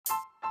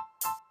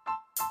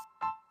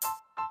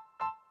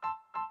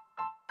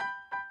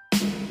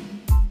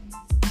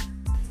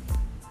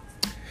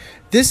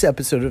This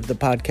episode of the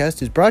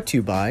podcast is brought to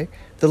you by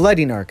the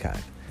Lighting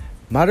Archive.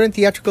 Modern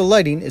theatrical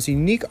lighting is a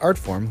unique art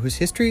form whose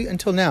history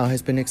until now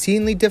has been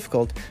exceedingly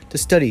difficult to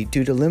study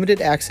due to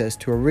limited access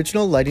to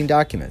original lighting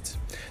documents.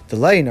 The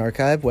Lighting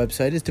Archive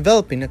website is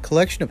developing a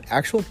collection of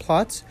actual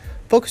plots,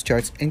 focus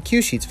charts, and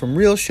cue sheets from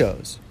real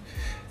shows.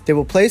 They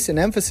will place an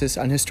emphasis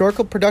on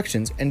historical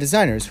productions and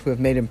designers who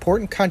have made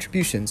important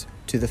contributions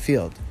to the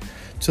field.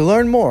 To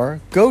learn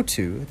more, go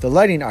to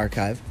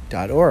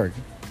thelightingarchive.org.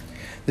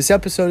 This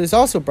episode is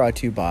also brought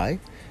to you by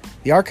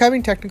the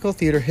Archiving Technical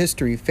Theater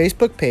History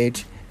Facebook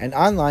page and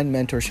online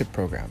mentorship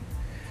program.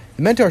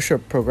 The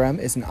mentorship program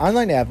is an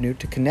online avenue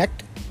to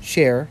connect,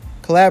 share,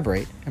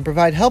 collaborate, and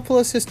provide helpful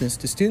assistance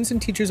to students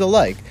and teachers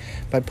alike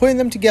by putting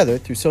them together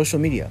through social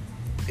media.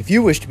 If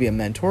you wish to be a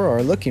mentor or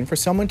are looking for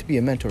someone to be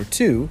a mentor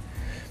to,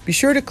 be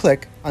sure to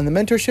click on the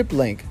mentorship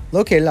link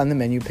located on the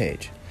menu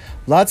page.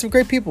 Lots of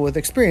great people with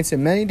experience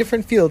in many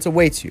different fields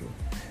awaits you.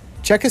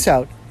 Check us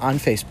out on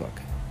Facebook.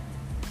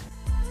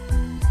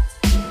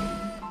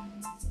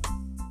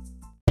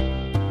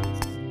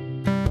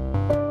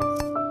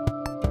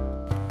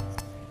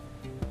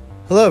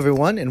 Hello,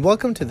 everyone, and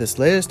welcome to this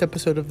latest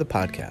episode of the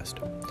podcast.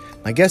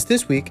 My guest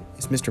this week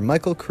is Mr.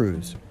 Michael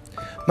Kruse.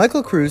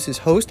 Michael Kruse is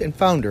host and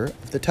founder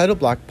of the Title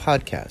Block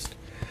podcast.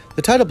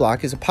 The Title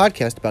Block is a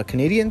podcast about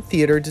Canadian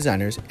theater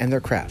designers and their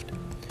craft.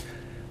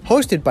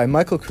 Hosted by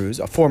Michael Kruse,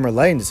 a former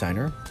lighting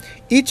designer,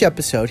 each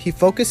episode he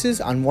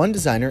focuses on one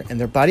designer and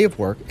their body of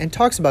work and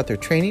talks about their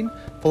training,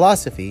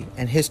 philosophy,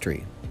 and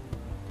history.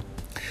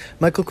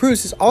 Michael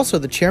Kruse is also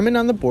the chairman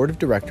on the board of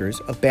directors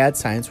of Bad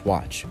Science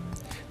Watch.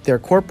 Their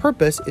core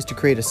purpose is to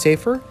create a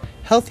safer,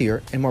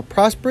 healthier, and more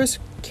prosperous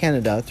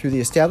Canada through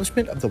the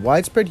establishment of the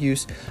widespread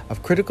use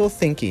of critical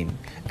thinking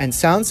and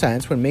sound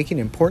science when making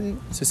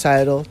important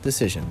societal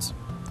decisions.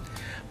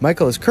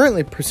 Michael is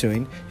currently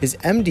pursuing his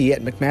MD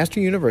at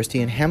McMaster University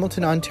in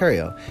Hamilton,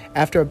 Ontario,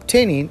 after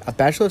obtaining a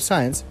Bachelor of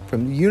Science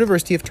from the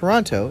University of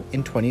Toronto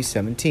in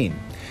 2017,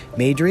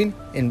 majoring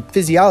in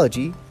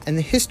physiology and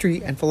the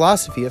history and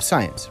philosophy of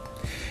science.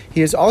 He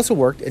has also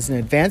worked as an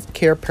advanced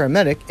care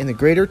paramedic in the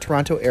Greater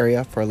Toronto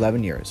Area for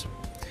 11 years.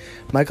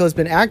 Michael has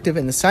been active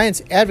in the science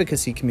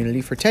advocacy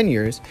community for 10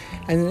 years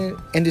and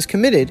is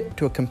committed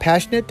to a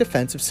compassionate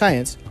defense of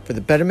science for the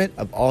betterment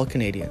of all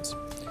Canadians.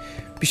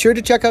 Be sure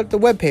to check out the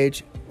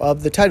webpage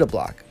of the Title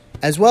Block,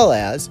 as well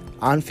as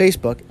on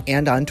Facebook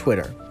and on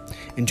Twitter.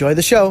 Enjoy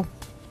the show.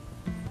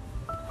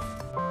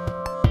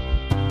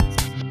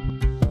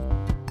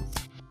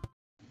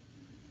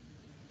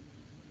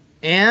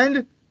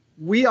 And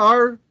we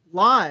are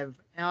live.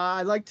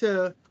 I'd like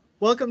to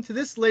welcome to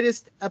this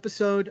latest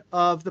episode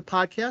of the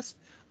podcast,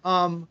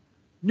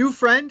 new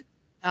friend,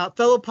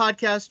 fellow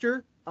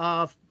podcaster,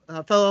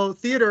 fellow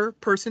theater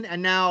person,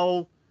 and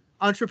now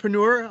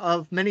entrepreneur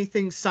of many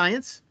things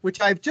science, which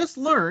I've just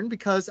learned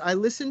because I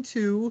listened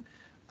to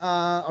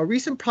a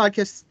recent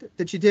podcast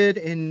that you did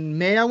in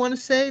May, I want to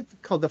say,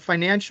 called The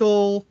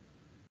Financial...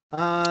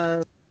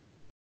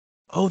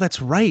 Oh,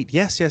 that's right.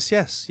 Yes.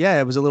 Yeah,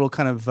 it was a little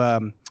kind of... a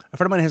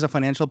friend of mine has a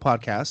financial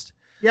podcast.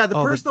 Yeah, the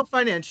Personal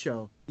Finance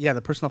Show. Yeah,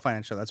 the Personal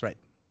Finance Show. That's right.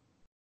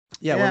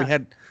 Yeah, where we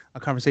had a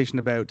conversation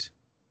about,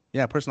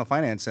 personal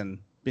finance and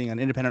being an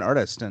independent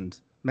artist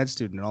and med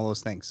student and all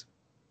those things.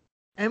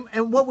 And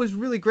what was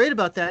really great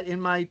about that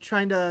in my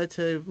trying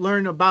to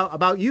learn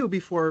about you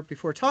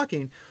before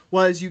talking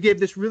was you gave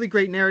this really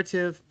great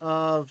narrative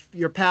of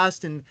your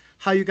past and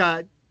how you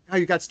got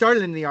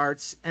started in the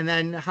arts, and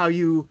then how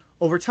you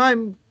over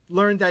time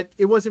learned that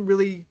it wasn't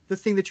really the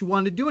thing that you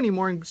wanted to do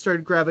anymore and started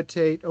to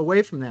gravitate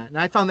away from that. And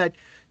I found that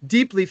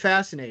deeply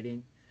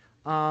fascinating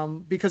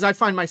because I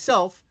find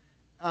myself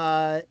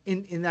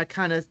in that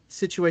kind of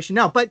situation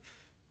now. But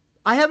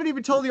I haven't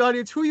even told the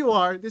audience who you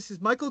are. This is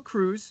Michael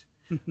Kruse,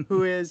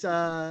 who is,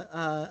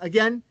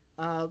 again,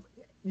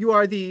 you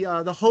are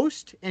the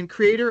host and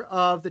creator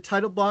of the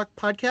Title Block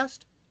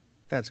podcast?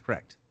 That's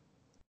correct.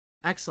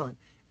 Excellent.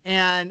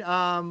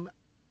 And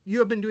you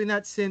have been doing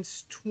that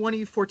since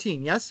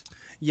 2014, yes?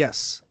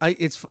 Yes.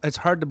 It's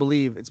hard to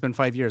believe it's been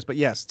 5 years, but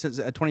yes,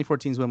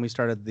 2014 is when we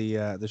started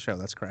the show.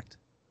 That's correct.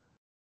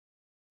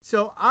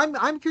 So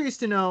I'm curious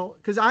to know,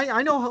 because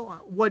I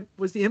know what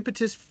was the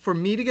impetus for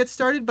me to get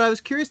started, but I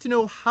was curious to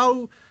know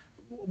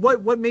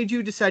what made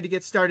you decide to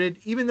get started,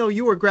 even though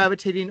you were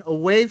gravitating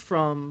away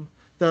from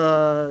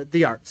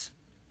the arts.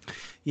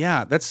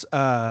 Yeah, that's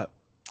a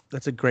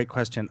great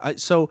question.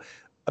 So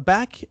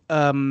back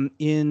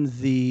in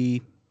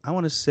the, I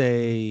want to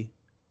say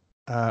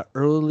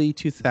early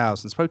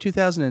 2000s, probably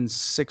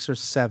 2006 or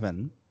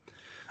 7,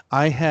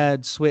 I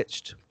had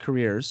switched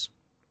careers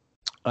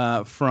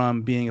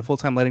from being a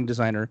full-time lighting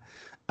designer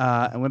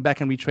and went back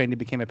and retrained and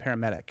became a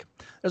paramedic.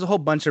 There's a whole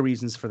bunch of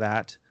reasons for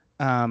that.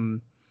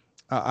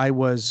 I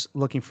was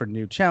looking for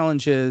new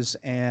challenges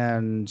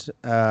and,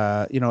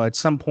 at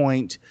some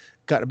point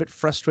got a bit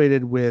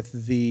frustrated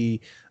with the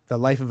the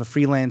life of a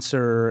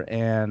freelancer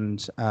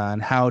and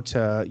how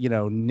to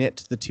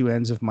knit the two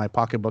ends of my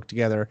pocketbook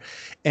together,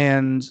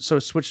 and so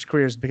switched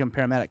careers to become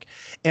paramedic.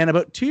 And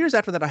about 2 years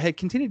after that, I had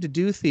continued to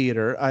do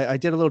theater. I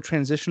did a little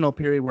transitional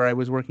period where I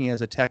was working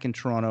as a tech in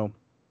Toronto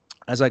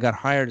as I got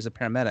hired as a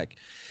paramedic,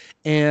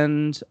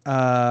 and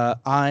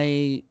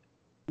I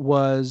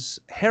was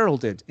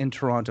heralded in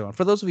Toronto. And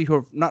for those of you who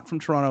are not from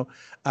Toronto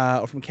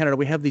or from Canada,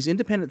 we have these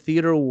independent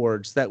theater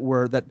awards that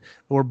were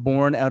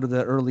born out of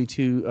the early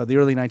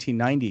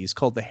 1990s,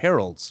 called the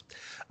Heralds.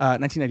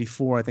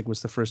 1994, I think,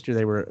 was the first year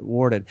they were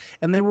awarded,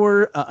 and they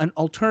were an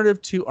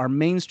alternative to our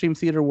mainstream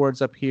theater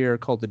awards up here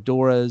called the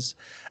Doras,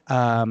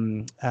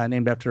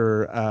 named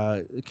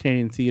after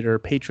Canadian theater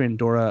patron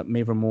Dora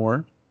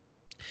Mavor-Moore.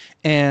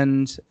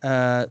 And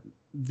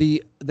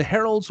the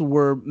Heralds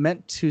were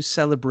meant to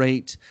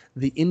celebrate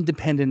the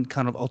independent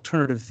kind of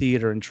alternative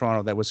theater in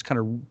Toronto that was kind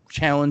of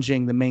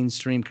challenging the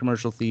mainstream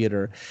commercial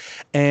theater,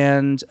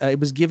 and it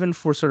was given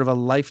for sort of a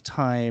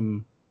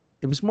lifetime.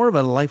 It was more of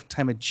a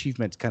lifetime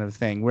achievement kind of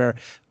thing, where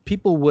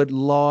people would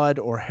laud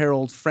or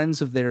herald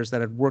friends of theirs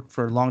that had worked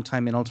for a long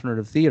time in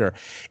alternative theater.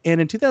 And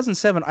in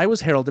 2007, I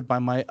was heralded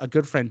by a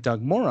good friend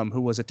Doug Morum,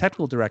 who was a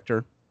technical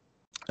director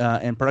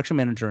and production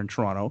manager in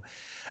Toronto.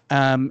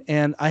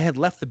 And I had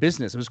left the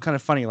business. It was kind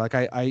of funny. Like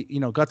I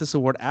got this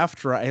award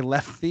after I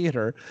left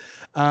theater.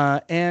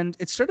 And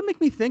it started to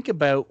make me think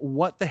about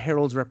what the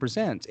Heralds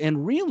represent.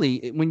 And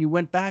really, when you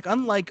went back,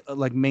 unlike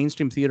like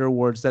mainstream theater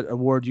awards that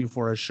award you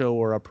for a show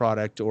or a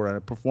product or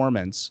a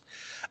performance,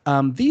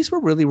 these were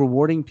really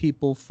rewarding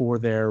people for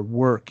their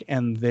work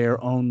and their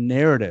own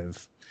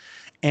narrative.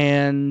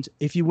 And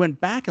if you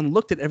went back and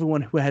looked at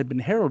everyone who had been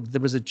heralded,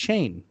 there was a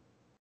chain.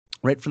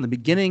 Right from the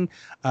beginning,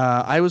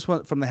 I was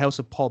from the house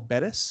of Paul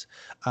Bettis.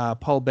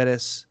 Paul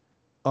Bettis,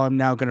 I'm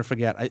now going to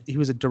forget. He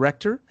was a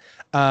director,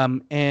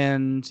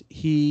 and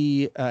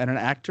he and an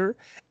actor.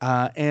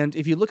 And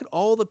if you look at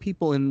all the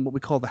people in what we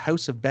call the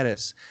House of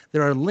Bettis,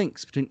 there are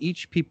links between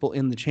each people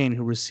in the chain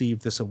who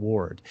received this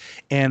award.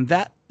 And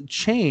that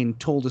chain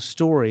told a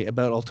story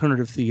about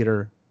alternative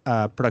theater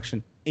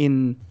production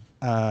in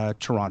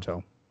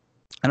Toronto.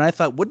 And I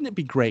thought, wouldn't it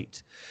be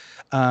great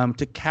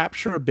to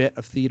capture a bit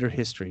of theater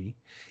history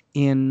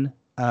in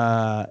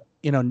a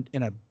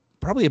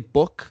probably a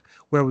book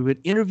where we would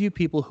interview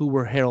people who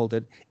were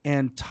heralded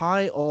and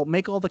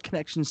make all the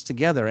connections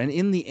together. And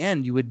in the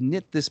end, you would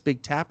knit this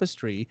big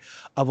tapestry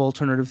of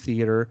alternative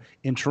theater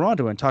in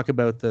Toronto and talk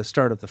about the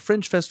start of the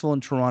Fringe Festival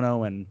in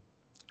Toronto and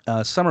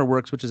Summer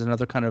Works, which is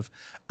another kind of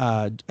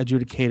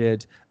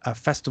adjudicated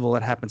festival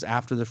that happens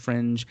after the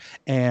Fringe,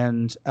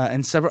 and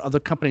several other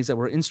companies that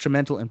were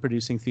instrumental in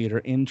producing theater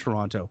in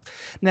Toronto.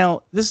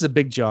 Now, this is a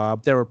big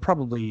job. There were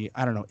probably,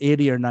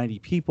 80 or 90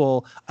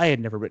 people. I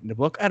had never written a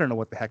book. I don't know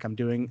what the heck I'm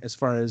doing as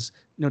far as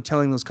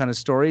telling those kind of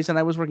stories, and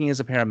I was working as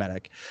a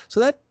paramedic. So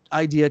that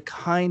idea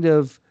kind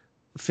of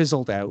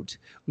fizzled out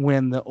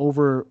when the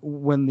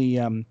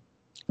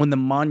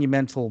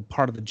monumental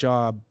part of the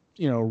job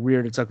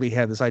reared its ugly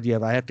head, this idea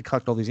of I have to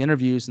collect all these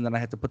interviews and then I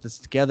have to put this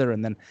together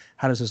and then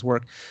how does this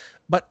work?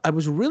 But I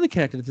was really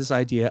connected to this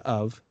idea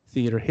of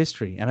theater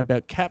history and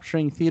about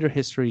capturing theater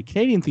history,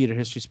 Canadian theater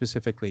history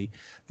specifically,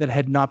 that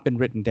had not been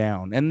written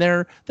down. And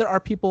there are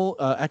people,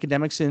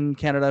 academics in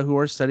Canada, who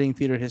are studying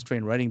theater history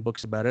and writing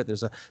books about it.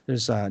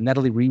 There's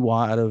Natalie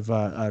Rewa out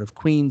of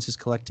Queens is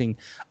collecting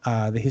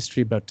the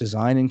history about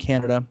design in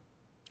Canada.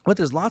 But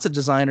there's lots of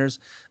designers.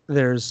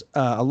 There's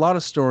a lot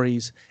of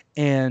stories,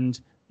 and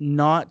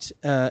not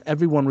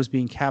everyone was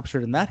being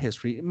captured in that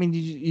history. I mean,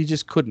 you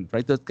just couldn't,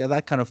 right?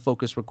 That kind of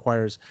focus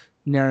requires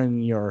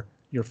narrowing your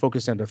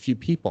focus down to a few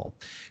people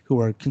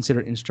who are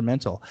considered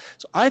instrumental.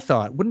 So I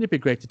thought, wouldn't it be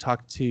great to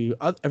talk to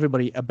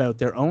everybody about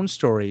their own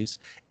stories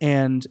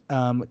and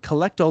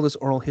collect all this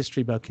oral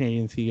history about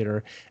Canadian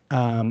theater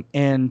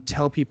and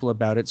tell people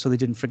about it so they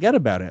didn't forget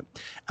about it.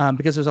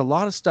 Because there's a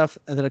lot of stuff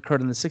that occurred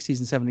in the 60s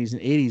and 70s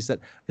and 80s that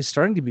is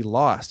starting to be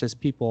lost as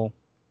people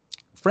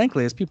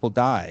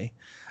die.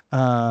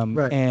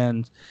 Right.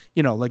 And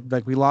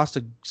like we lost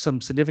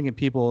some significant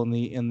people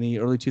in the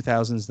early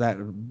 2000s that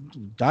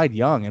died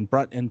young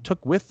and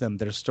took with them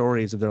their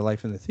stories of their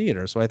life in the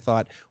theater. So I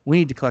thought we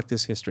need to collect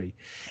this history.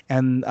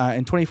 And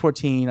in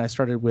 2014, I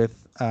started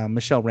with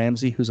Michelle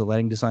Ramsey, who's a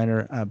lighting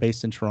designer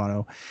based in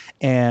Toronto,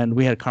 and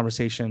we had a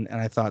conversation.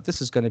 And I thought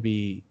this is going to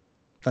be.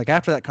 Like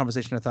after that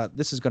conversation, I thought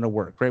this is going to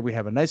work, right? We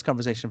have a nice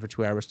conversation for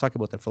 2 hours, talk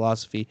about their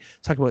philosophy,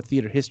 talk about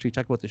theater history,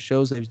 talk about the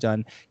shows they've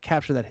done,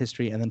 capture that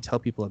history, and then tell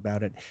people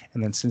about it.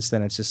 And then since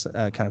then, it's just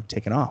kind of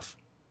taken off.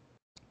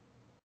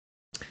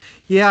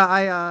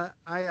 Yeah,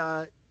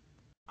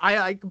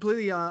 I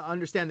completely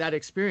understand that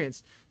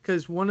experience,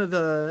 because one of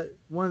the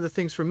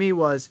things for me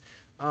was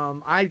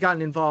I had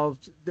gotten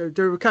involved.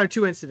 There were kind of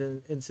two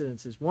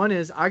incidences. One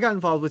is I got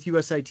involved with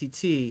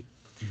USITT,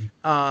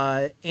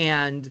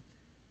 and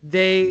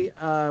they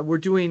were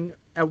doing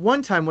at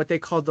one time what they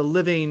called the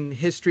Living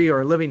History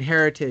or Living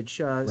Heritage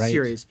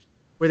series,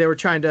 where they were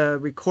trying to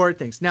record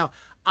things. Now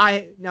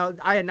I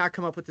had not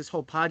come up with this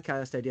whole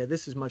podcast idea.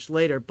 This is much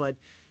later, but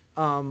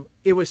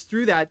it was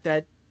through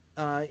that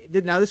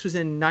now this was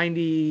in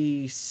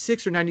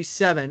 96 or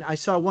 97. I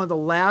saw one of the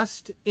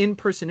last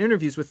in-person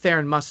interviews with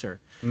Theron Musser.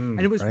 And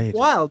it was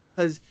wild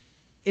because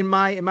in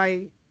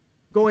my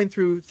going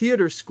through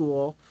theater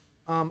school,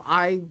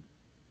 I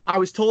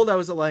was told I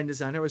was a lighting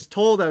designer. I was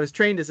told I was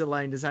trained as a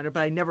lighting designer,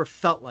 but I never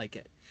felt like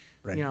it.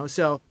 Right. You know,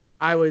 so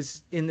I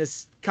was in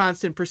this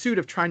constant pursuit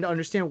of trying to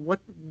understand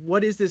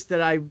what is this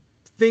that I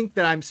think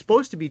that I'm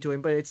supposed to be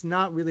doing, but it's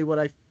not really what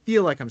I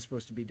feel like I'm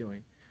supposed to be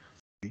doing.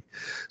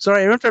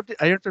 Sorry, I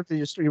interrupted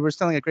your story. You were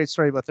telling a great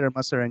story about Theron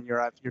Musser and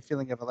your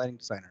feeling of a lighting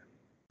designer.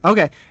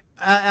 Okay.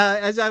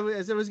 As I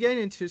was getting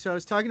into, so I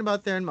was talking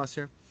about Theron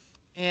Musser,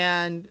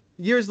 and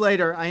years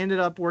later, I ended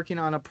up working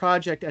on a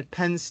project at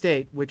Penn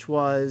State, which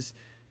was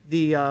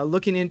the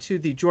looking into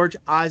the George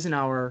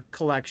Eisenhower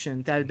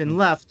collection that had been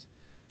left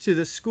to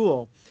the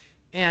school,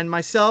 and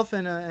myself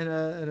and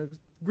a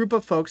group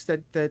of folks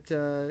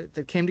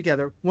that came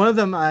together. One of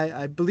them,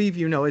 I believe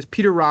you know, is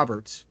Peter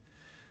Roberts.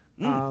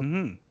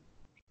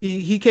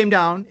 He came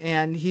down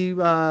and he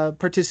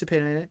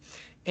participated in it,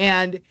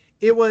 and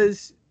it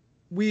was,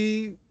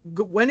 we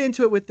went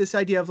into it with this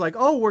idea of like,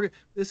 oh,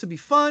 this will be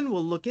fun.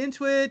 We'll look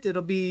into it.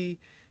 It'll be,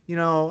 you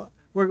know,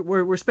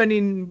 we're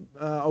spending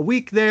a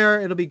week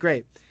there. It'll be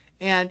great.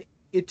 And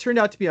it turned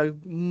out to be a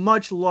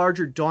much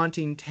larger,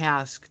 daunting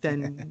task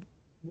than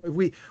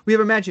we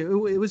ever imagined.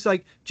 It was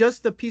like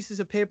just the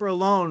pieces of paper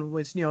alone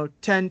was, you know,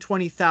 10,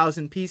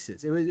 20,000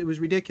 pieces. It was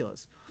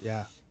ridiculous.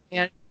 Yeah.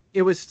 And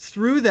it was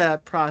through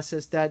that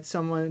process that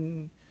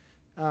someone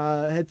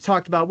had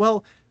talked about,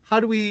 well, how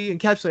do we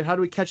encapsulate, how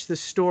do we catch the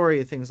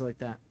story, things like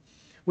that,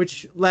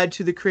 which led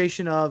to the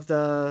creation of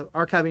the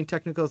Archiving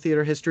Technical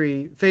Theater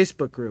History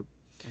Facebook group.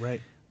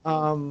 Right.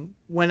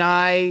 When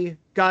I've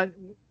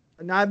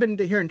been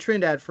here in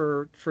Trinidad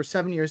for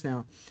 7 years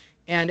now.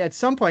 And at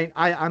some point,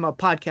 I'm a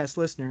podcast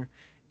listener,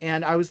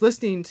 and I was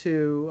listening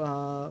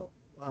to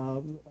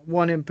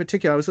one in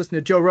particular. I was listening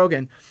to Joe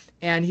Rogan,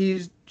 and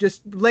he's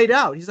just laid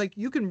out. He's like,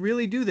 you can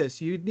really do this.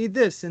 You need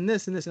this and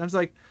this and this. And I was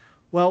like,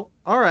 well,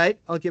 all right,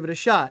 I'll give it a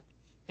shot.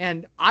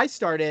 And I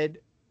set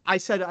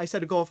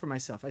a goal for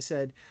myself. I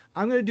said,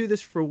 I'm going to do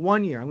this for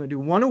 1 year. I'm going to do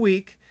one a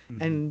week,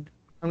 and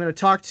I'm going to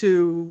talk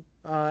to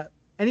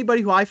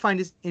anybody who I find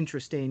is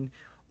interesting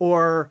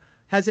or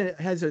has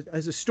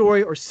a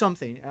story or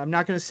something. I'm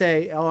not going to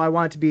say, oh, I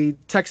want it to be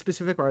tech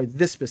specific or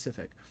this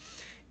specific.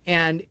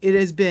 And it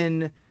has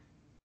been,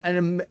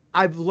 and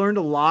I've learned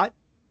a lot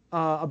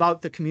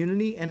about the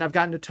community, and I've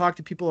gotten to talk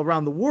to people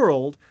around the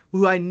world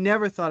who I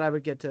never thought I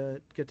would get to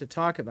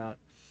talk about,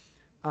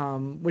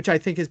 which I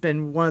think has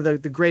been one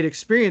of the great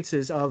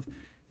experiences of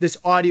this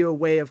audio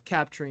way of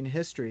capturing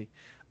history.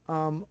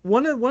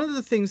 One of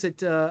the things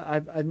that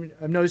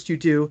I've noticed you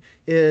do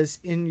is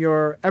in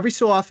your, every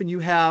so often you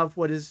have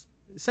what is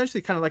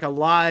essentially kind of like a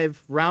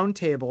live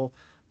roundtable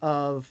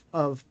of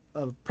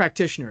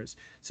practitioners.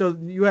 So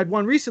you had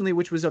one recently,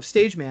 which was of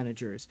stage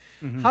managers.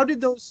 How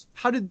did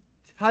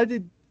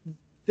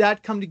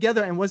that come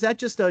together? And was that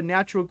just a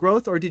natural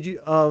growth, or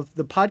of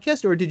the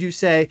podcast, or did you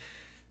say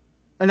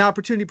an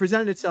opportunity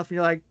presented itself and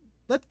you're like,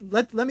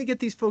 let me get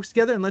these folks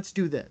together and let's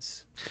do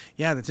this?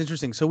 Yeah, that's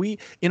interesting. So we,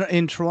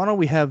 in Toronto,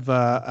 we have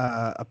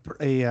a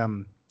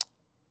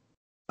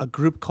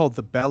group called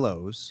the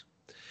Bellows,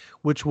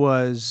 which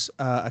was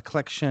a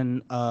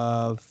collection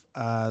of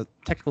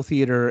technical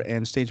theater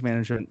and stage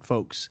management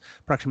folks,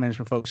 production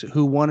management folks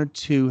who wanted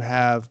to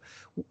have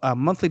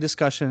monthly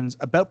discussions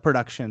about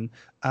production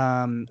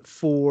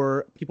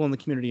for people in the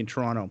community in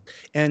Toronto.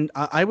 And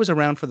I was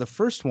around for the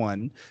first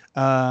one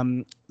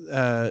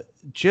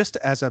just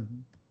as a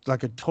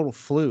total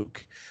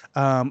fluke.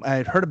 I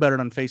had heard about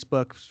it on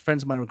Facebook.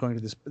 Friends of mine were going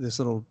to this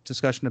little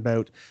discussion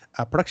about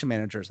production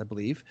managers, I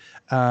believe,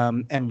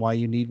 and why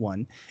you need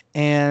one.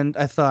 And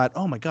I thought,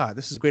 oh my God,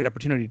 this is a great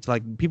opportunity to,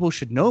 like, people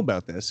should know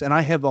about this. And I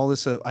have all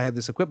this. I have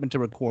this equipment to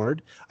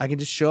record. I can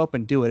just show up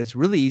and do it. It's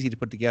really easy to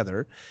put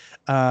together,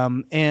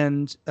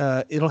 and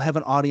it'll have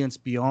an audience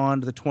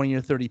beyond the 20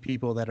 or 30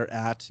 people that are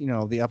at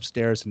the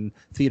upstairs and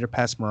Theatre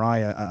Pass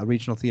Mariah, a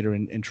regional theater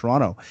in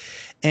Toronto,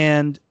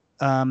 and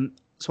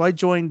so I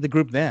joined the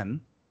group then,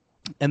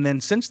 and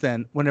then since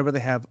then, whenever they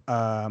have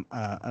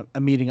a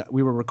meeting,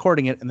 we were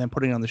recording it and then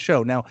putting it on the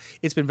show. Now,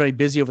 it's been very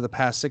busy over the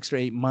past 6 or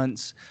 8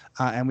 months,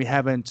 and we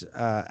haven't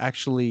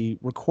actually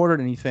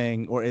recorded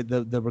anything, or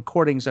the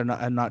recordings are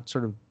not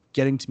sort of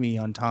getting to me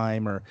on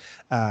time, or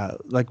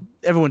like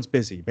everyone's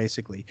busy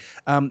basically.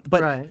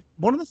 But right.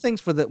 One of the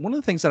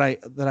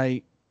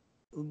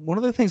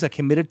things I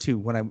committed to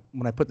when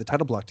I put the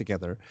title block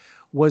together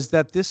was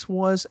that this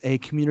was a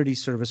community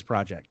service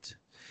project.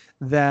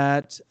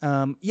 That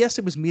yes,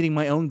 it was meeting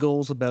my own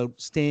goals about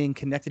staying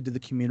connected to the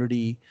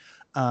community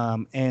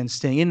and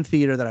staying in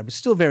theater that I was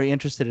still very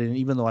interested in,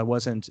 even though I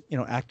wasn't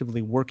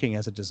actively working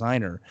as a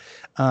designer.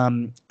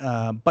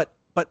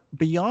 But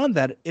beyond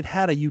that, it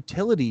had a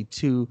utility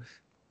to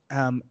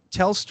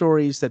tell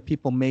stories that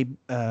people may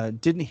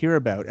didn't hear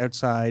about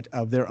outside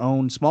of their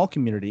own small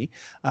community,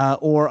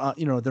 or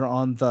they're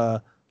on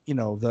the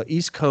the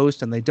East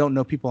Coast and they don't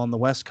know people on the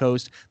West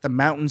Coast. The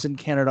mountains in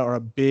Canada are a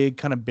big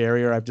kind of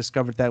barrier. I've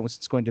discovered that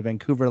since going to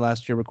Vancouver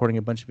last year, recording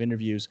a bunch of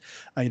interviews.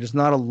 There's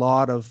not a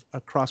lot of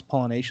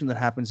cross-pollination that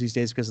happens these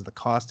days because of the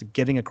cost of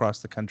getting across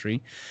the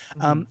country.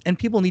 And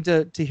people need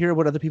to hear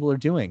what other people are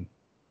doing.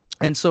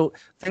 And so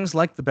things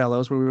like the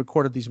Bellows, where we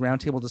recorded these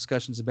roundtable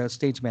discussions about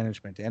stage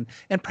management and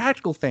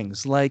practical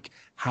things like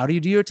how do you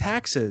do your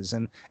taxes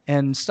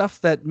and stuff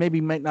that maybe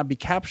might not be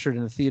captured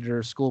in a theater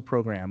or school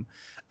program,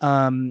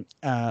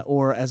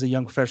 or as a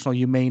young professional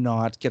you may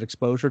not get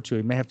exposure to.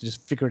 You may have to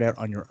just figure it out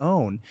on your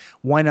own.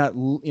 Why not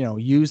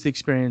use the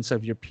experience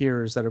of your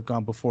peers that have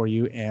gone before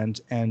you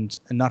and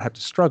not have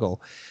to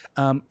struggle?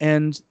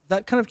 And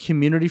that kind of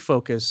community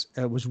focus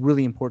was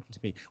really important to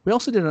me. We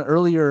also did an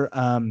earlier.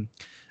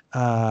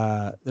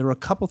 There were a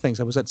couple things.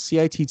 I was at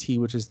CITT,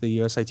 which is the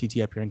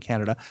USITT up here in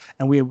Canada,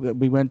 and we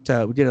went.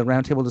 We did a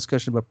roundtable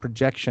discussion about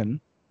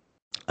projection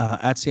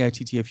at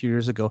CITT a few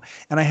years ago,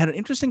 and I had an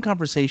interesting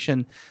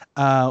conversation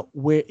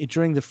where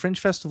during the Fringe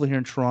Festival here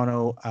in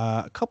Toronto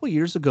a couple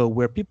years ago,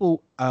 where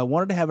people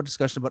wanted to have a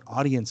discussion about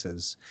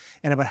audiences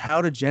and about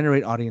how to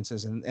generate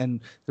audiences, and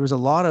there was a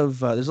lot of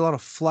there's a lot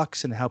of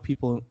flux in how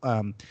people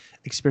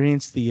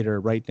experience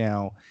theater right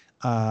now.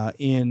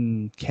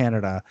 In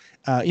Canada,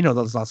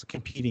 there's lots of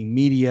competing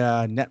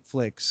media,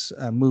 Netflix,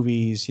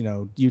 movies,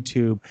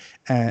 YouTube,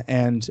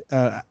 and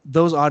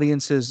those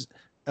audiences,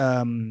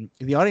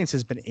 the audience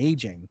has been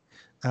aging.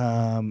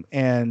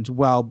 And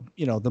while,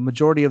 the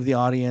majority of the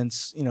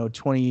audience,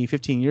 20,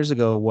 15 years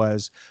ago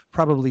was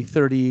probably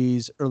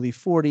 30s, early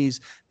 40s.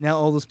 Now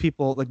all those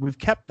people, like we've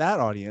kept that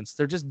audience,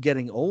 they're just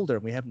getting older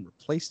and we haven't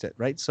replaced it,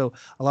 right? So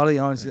a lot of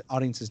the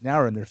audiences now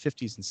are in their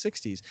 50s and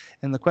 60s.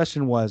 And the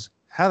question was,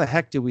 how the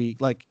heck do we,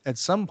 at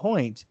some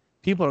point,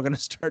 people are going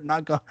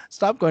to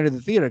stop going to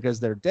the theater because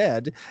they're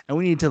dead, and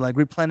we need to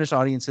replenish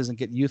audiences and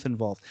get youth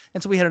involved.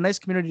 And so we had a nice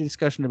community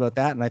discussion about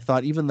that. And I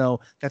thought, even though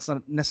that's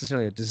not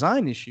necessarily a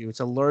design issue, it's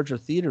a larger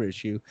theater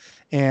issue.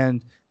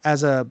 And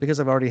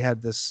because I've already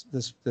had this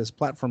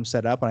platform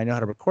set up and I know how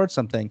to record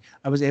something,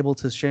 I was able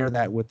to share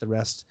that with the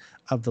rest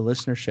of the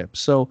listenership.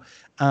 So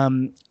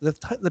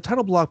the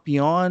title block,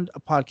 beyond a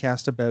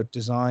podcast about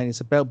design, is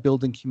about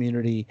building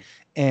community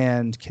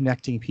and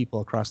connecting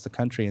people across the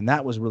country, and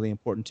that was really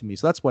important to me.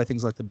 So that's why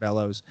things like the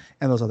Bellows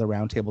and those other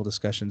roundtable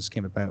discussions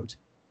came about.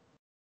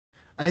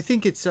 I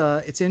think it's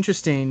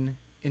interesting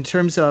in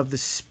terms of the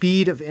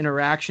speed of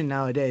interaction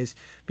nowadays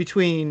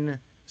between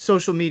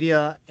social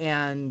media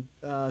and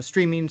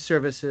streaming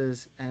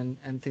services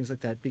and things like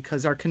that,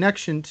 because our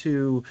connection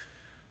to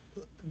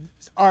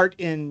art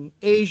in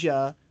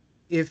Asia,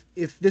 if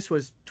this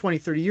was 20,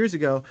 30 years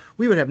ago,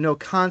 we would have no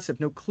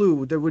concept, no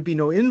clue. There would be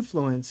no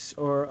influence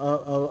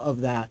of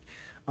that.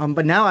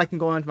 But now I can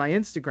go onto my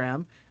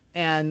Instagram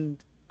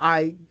and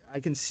I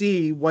can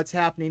see what's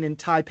happening in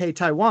Taipei,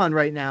 Taiwan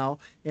right now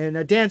in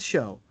a dance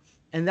show.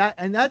 And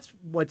that's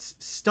what's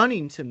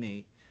stunning to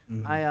me.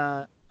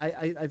 Mm-hmm.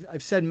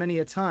 I've said many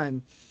a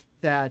time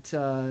that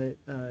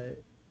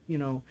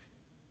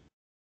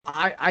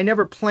I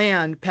never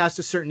planned past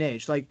a certain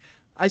age. Like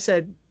I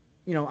said,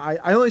 I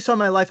only saw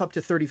my life up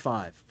to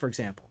 35, for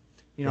example.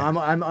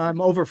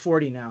 I'm over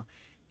 40 now,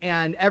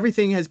 and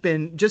everything has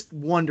been just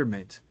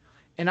wonderment.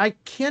 And I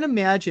can't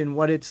imagine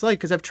what it's like,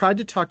 because I've tried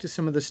to talk to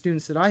some of the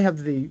students that I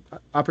have the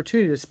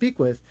opportunity to speak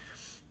with,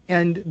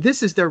 and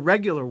this is their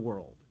regular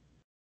world.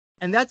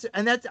 And that's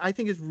I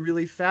think is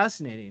really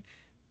fascinating.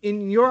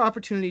 In your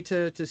opportunity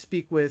to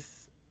speak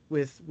with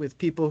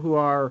people who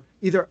are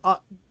either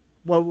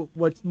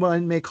what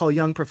one may call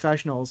young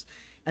professionals,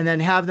 and then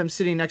have them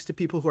sitting next to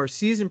people who are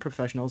seasoned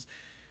professionals,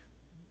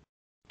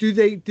 do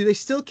they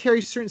still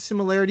carry certain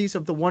similarities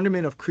of the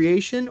wonderment of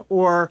creation,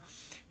 or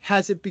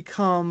has it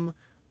become,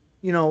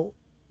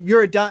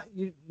 you're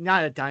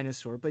not a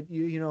dinosaur, but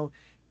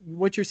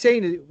what you're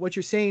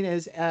saying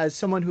is, as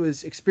someone who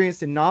is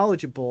experienced and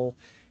knowledgeable,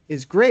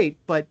 is great,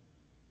 but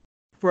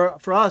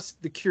for us,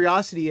 the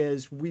curiosity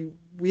is we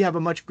have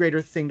a much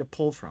greater thing to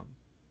pull from.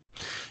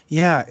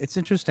 Yeah, it's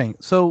interesting.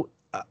 So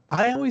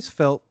I always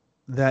felt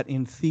that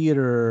in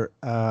theater,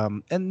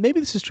 and maybe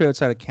this is true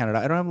outside of Canada.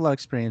 I don't have a lot of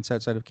experience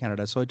outside of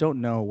Canada, so I don't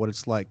know what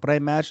it's like, but I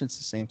imagine it's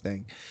the same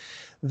thing.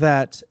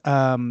 That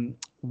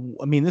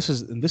this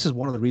is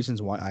one of the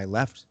reasons why I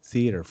left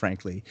theater,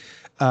 frankly,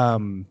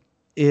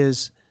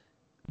 is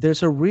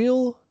there's a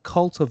real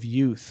cult of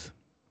youth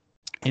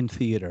in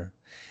theater,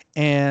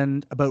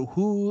 and about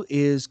who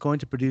is going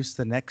to produce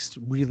the next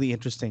really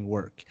interesting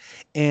work.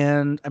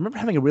 And I remember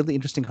having a really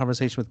interesting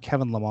conversation with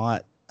Kevin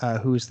Lamotte,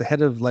 who's the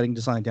head of lighting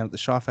design down at the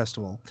Shaw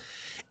Festival,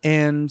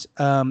 and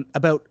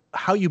about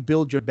how you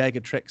build your bag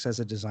of tricks as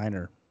a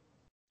designer.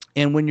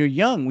 And when you're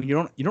young, when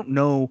you don't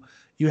know,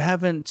 you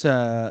haven't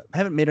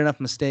made enough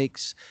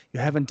mistakes, you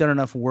haven't done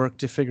enough work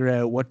to figure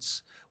out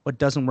what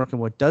doesn't work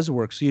and what does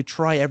work. So you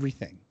try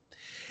everything.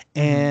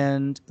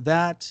 And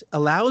that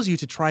allows you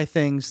to try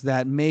things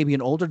that maybe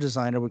an older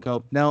designer would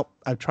go, no,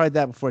 I've tried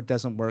that before, it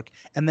doesn't work,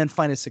 and then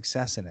find a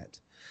success in it.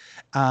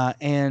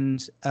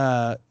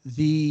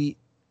 The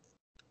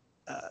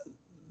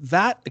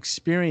that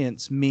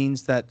experience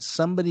means that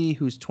somebody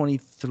who's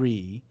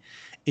 23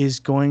 is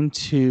going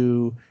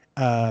to,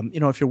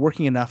 if you're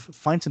working enough,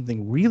 find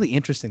something really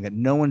interesting that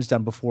no one's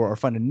done before, or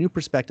find a new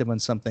perspective on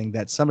something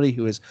that somebody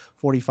who is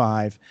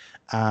 45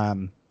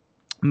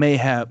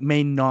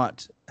 may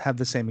not have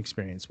the same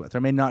experience with,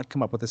 or may not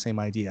come up with the same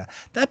idea.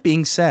 That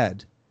being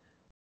said,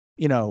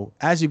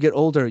 as you get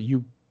older,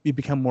 you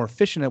become more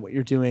efficient at what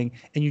you're doing,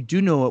 and you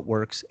do know what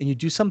works, and you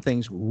do some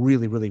things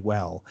really, really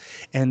well.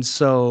 And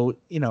so,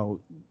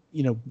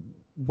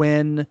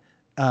 when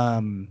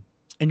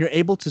and you're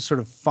able to sort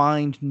of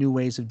find new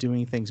ways of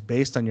doing things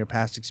based on your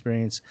past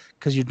experience,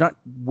 because you're not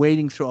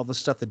wading through all the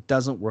stuff that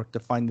doesn't work to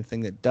find the thing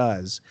that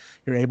does.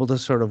 You're able to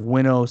sort of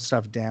winnow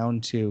stuff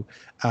down to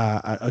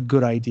a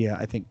good idea,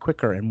 I think,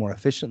 quicker and more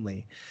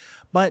efficiently.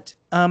 But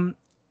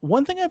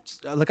one thing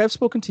I've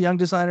spoken to young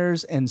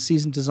designers and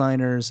seasoned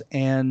designers,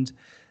 and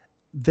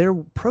their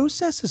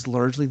process is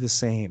largely the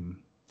same.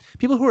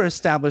 People who are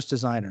established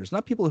designers,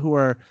 not people who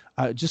are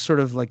just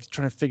sort of like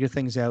trying to figure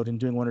things out and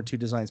doing one or two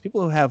designs.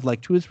 People who have like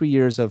 2 or 3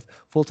 years of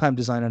full-time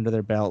design under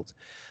their belt,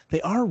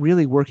 they are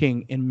really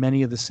working in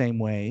many of the same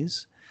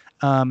ways.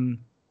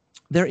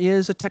 There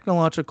is a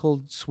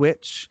technological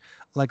switch.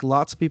 Like,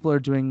 lots of people are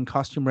doing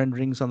costume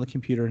renderings on the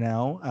computer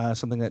now,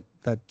 something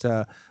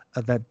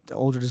that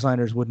older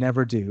designers would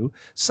never do.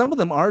 Some of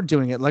them are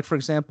doing it. Like, for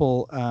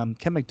example,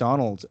 Ken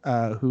McDonald,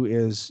 who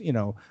is,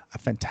 a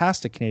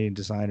fantastic Canadian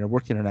designer,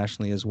 worked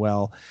internationally as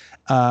well.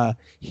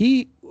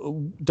 He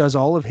does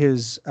all of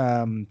his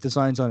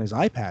designs on his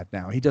iPad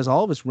now. He does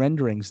all of his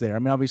renderings there. I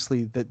mean,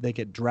 obviously that they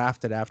get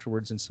drafted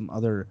afterwards in some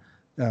other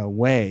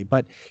way,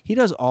 but he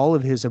does all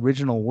of his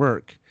original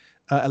work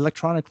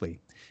electronically.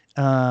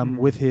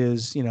 With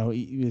his,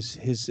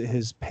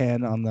 his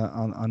pen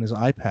on his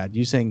iPad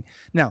using.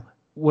 Now,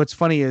 what's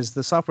funny is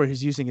the software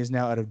he's using is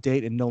now out of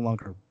date and no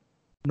longer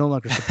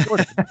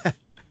supported.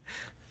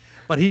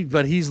 but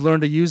he's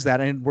learned to use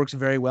that, and it works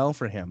very well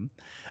for him.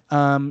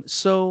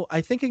 So I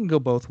think it can go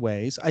both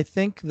ways. I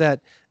think that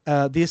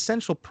the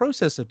essential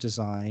process of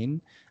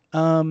design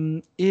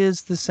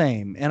is the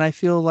same, and I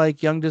feel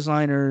like young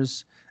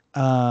designers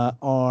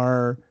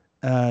are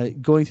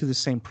going through the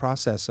same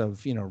process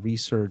of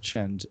research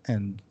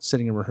and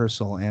sitting in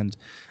rehearsal and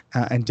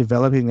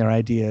developing their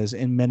ideas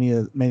in many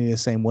of the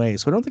same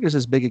ways. So I don't think there's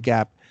as big a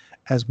gap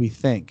as we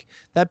think.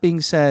 That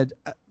being said,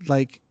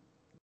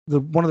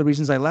 one of the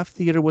reasons I left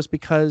theater was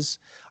because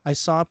I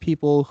saw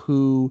people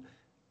who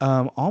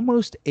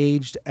almost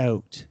aged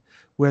out,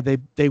 where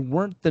they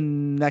weren't the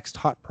next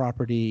hot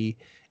property,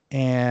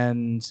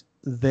 and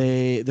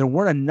there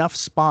weren't enough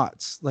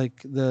spots.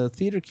 Like, the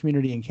theater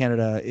community in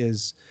Canada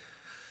is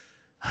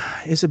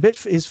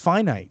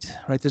finite,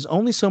 right? There's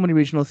only so many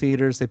regional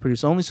theaters. They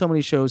produce only so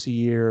many shows a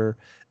year.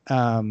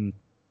 You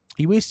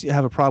used to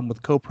have a problem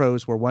with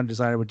co-pros, where one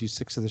designer would do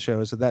 6 of the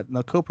shows. So that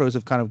now co-pros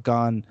have kind of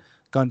gone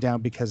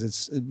down,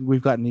 because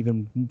we've gotten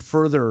even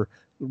further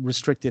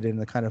restricted in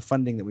the kind of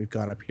funding that we've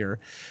got up here.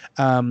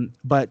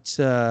 But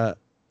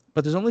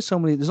there's only so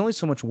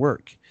much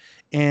work,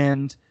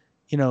 and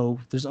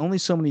there's only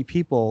so many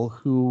people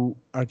who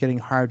are getting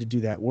hired to do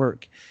that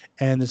work.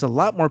 And there's a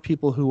lot more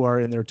people who are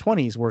in their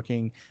 20s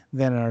working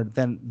than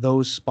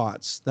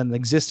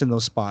exist in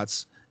those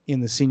spots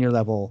in the senior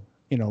level,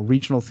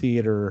 regional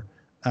theater,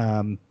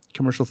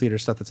 commercial theater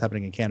stuff that's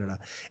happening in Canada.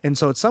 And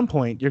so at some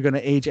point you're going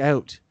to age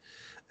out.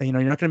 You're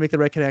not going to make the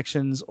right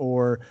connections,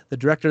 or the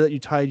director that you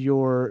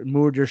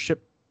moored your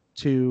ship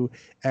to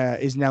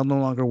is now no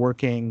longer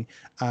working,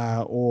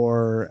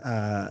 or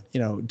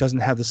doesn't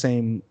have the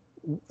same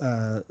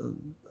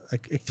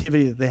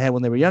activity that they had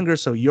when they were younger,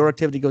 so your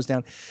activity goes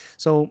down.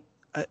 So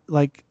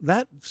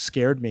that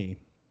scared me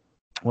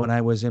when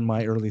I was in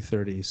my early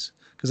 30s,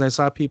 because I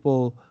saw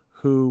people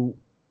who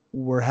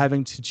were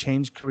having to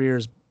change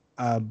careers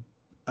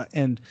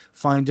and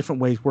find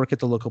different ways, work at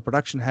the local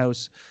production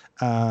house,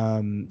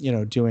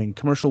 doing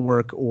commercial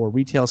work or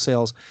retail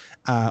sales,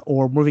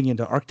 or moving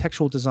into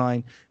architectural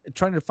design,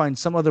 trying to find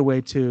some other way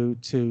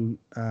to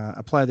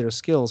apply their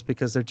skills,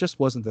 because there just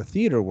wasn't the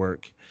theater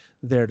work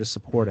there to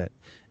support it.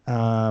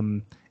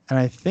 And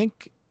I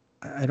think,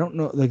 I don't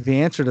know, like,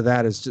 the answer to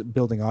that is just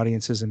building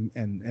audiences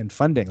and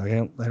funding. Like,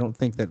 I don't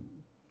think that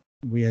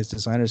we as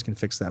designers can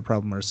fix that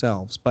problem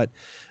ourselves, but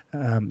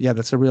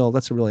that's a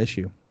real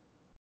issue.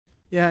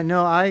 Yeah,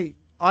 no,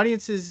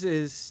 audiences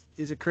is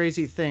a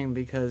crazy thing,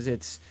 because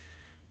it's,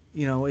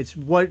 I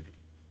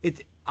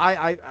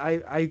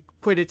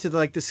equate it to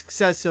the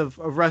success of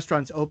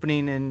restaurants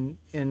opening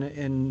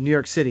in New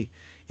York City.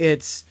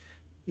 It's,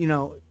 you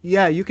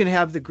can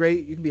have you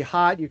can be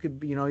hot, you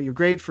could, you're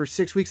great for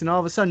 6 weeks, and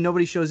all of a sudden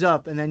nobody shows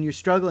up, and then you're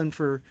struggling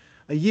for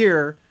a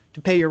year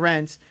to pay your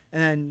rent,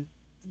 and then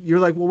you're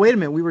like, well, wait a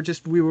minute, we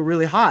were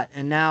really hot,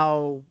 and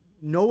now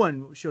no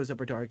one shows up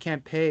at our door. I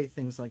can't pay,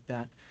 things like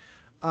that.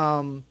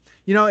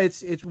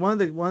 It's one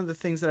of the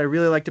things that I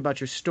really liked about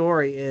your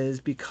story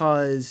is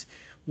because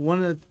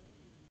one of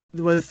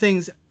the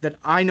things that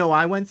I know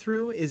I went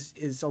through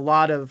is a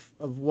lot of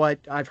what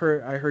I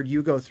heard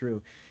you go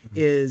through. Mm-hmm.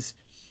 Is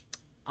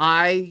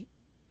I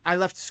I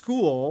left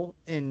school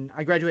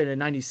I graduated in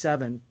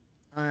 97,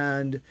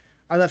 and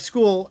I left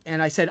school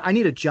and I said, I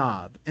need a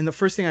job. And the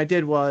first thing I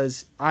did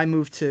was I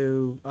moved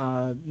to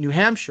New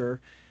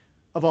Hampshire,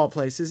 of all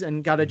places,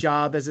 and got a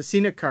job as a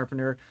scenic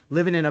carpenter,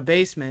 living in a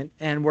basement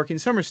and working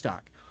summer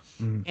stock.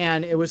 Mm.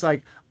 And it was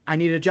like, I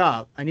need a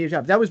job. I need a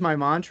job. That was my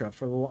mantra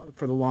for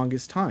the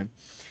longest time.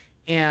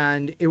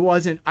 And it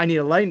wasn't, I need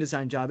a lighting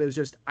design job. It was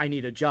just, I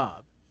need a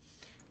job.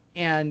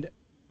 And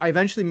I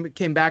eventually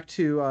came back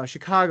to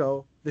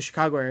Chicago, the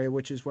Chicago area,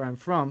 which is where I'm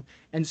from,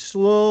 and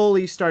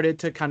slowly started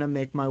to kind of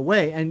make my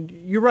way. And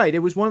you're right. It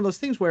was one of those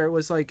things where it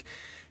was like,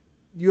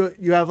 you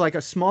have like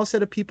a small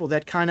set of people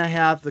that kind of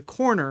have the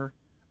corner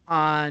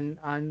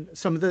on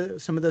some of the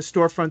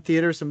storefront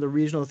theater, some of the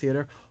regional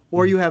theater,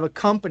 or you have a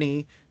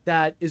company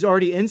that is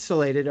already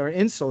insulated or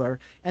insular,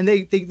 and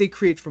they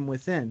create from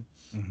within.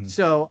 Mm-hmm.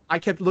 So I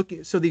kept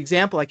looking. So the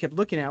example I kept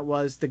looking at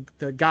was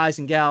the guys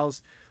and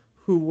gals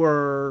who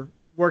were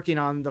working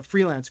on the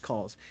freelance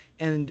calls,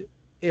 and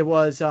it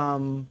was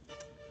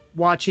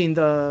watching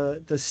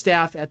the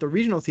staff at the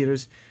regional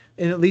theaters,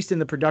 and at least in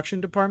the production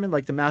department,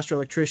 like the master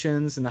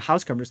electricians and the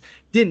house carpenters,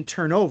 didn't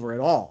turn over at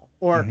all,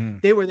 or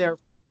they were there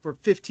for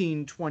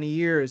 15, 20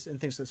 years and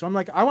things like that. So I'm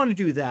like, I want to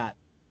do that.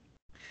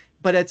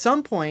 But at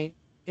some point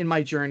in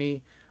my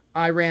journey,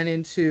 I ran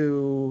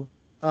into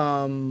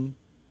I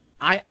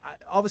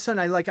all of a sudden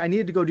I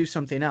needed to go do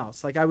something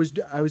else. Like I was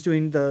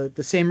doing the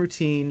same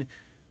routine,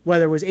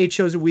 whether it was 8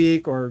 shows a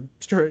week or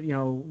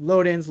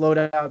load-ins,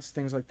 load-outs,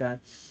 things like that.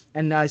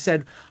 And I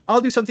said,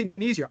 I'll do something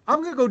easier.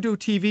 I'm gonna go do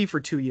TV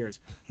for 2 years.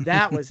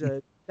 That was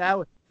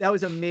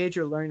a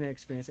major learning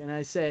experience. And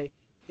I say,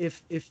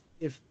 if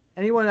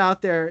anyone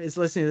out there is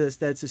listening to this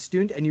that's a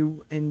student and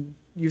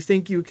you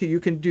think you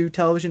can do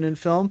television and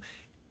film,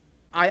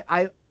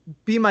 I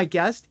be my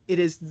guest. It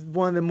is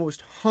one of the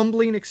most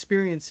humbling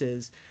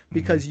experiences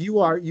because you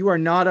are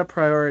not a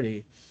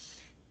priority.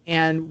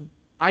 And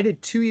I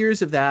did 2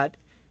 years of that,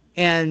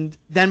 and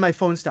then my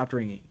phone stopped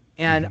ringing.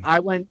 And I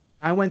went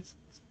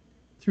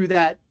through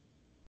that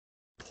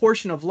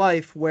portion of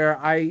life where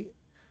I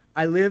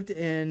lived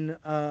in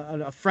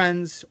a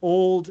friend's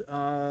old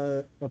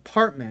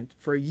apartment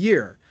for a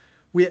year.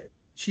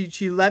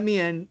 She let me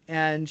in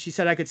and she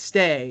said I could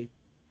stay,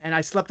 and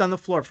I slept on the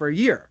floor for a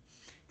year.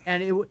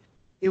 And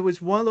it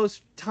was one of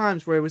those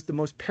times where it was the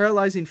most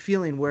paralyzing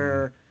feeling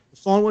where the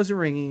phone wasn't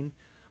ringing.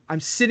 I'm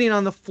sitting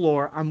on the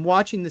floor. I'm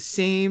watching the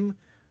same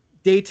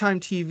daytime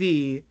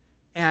TV,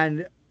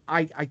 and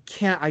I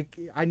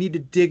need to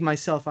dig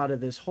myself out of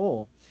this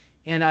hole.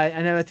 And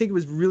I think it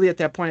was really at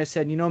that point I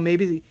said,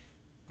 maybe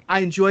I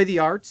enjoy the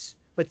arts,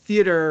 but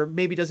theater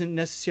maybe doesn't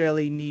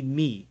necessarily need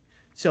me.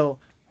 So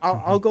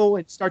I'll go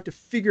and start to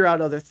figure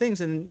out other things.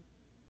 And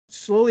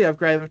slowly I've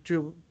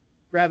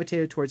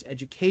gravitated towards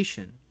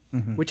education,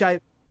 which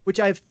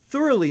I've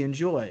thoroughly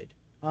enjoyed.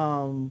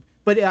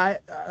 But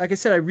like I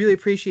said, I really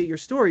appreciate your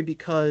story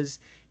because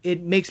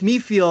it makes me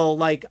feel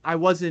like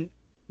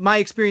my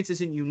experience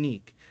isn't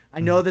unique. I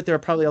know that there are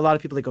probably a lot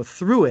of people that go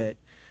through it,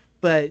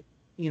 but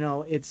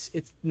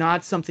it's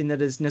not something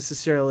that is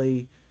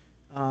necessarily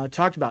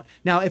talked about.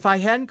 Now, if I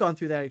hadn't gone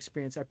through that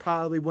experience, I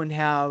probably wouldn't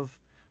have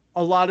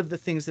a lot of the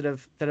things that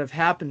have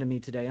happened to me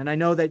today. And I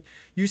know that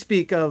you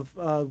speak of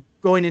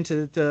going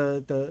into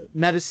the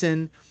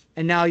medicine,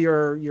 and now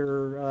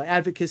your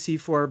advocacy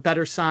for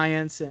better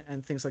science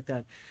and things like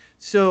that.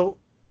 So,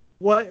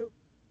 what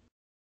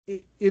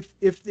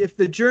if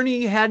the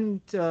journey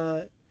hadn't?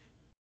 I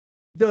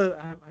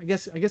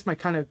guess my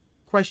kind of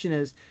question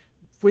is,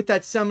 with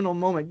that seminal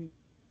moment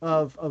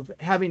of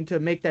having to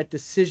make that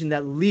decision,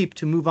 that leap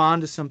to move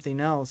on to something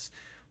else,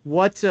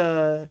 what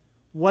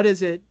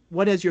is it?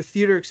 What has your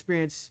theater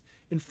experience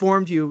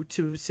informed you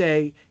to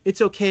say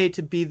it's okay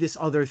to be this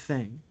other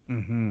thing?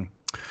 Mm-hmm.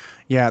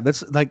 Yeah,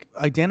 that's like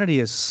identity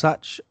is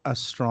such a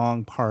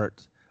strong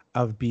part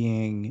of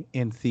being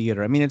in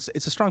theater. I mean, it's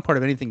a strong part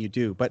of anything you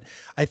do, but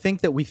I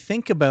think that we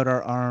think about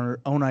our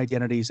own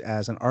identities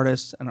as an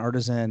artist, an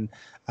artisan,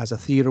 as a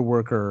theater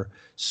worker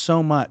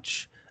so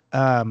much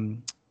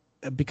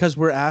because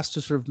we're asked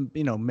to sort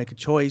of, make a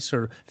choice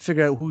or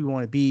figure out who we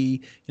want to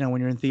be, when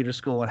you're in theater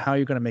school and how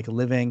you're going to make a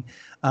living.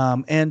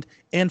 And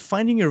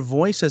finding your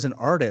voice as an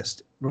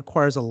artist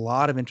requires a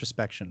lot of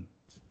introspection.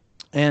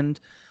 And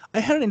I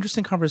had an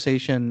interesting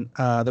conversation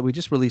that we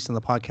just released on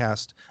the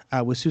podcast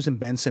with Susan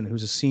Benson,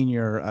 who's a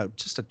senior,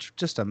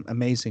 just an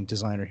amazing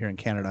designer here in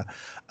Canada,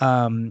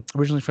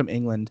 originally from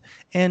England.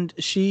 And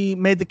she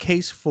made the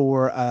case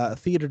for a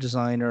theater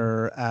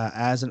designer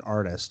as an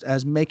artist,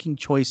 as making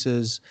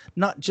choices,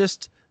 not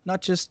just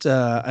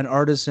an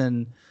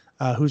artisan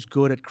who's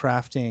good at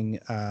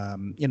crafting,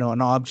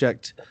 an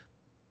object,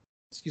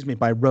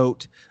 by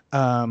rote,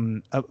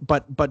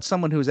 but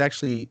someone who's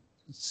actually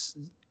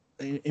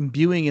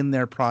imbuing in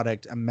their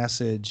product a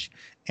message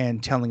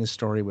and telling a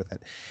story with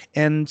it.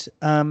 And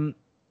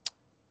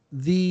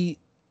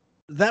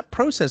that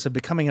process of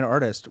becoming an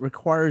artist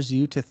requires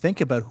you to think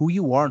about who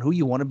you are and who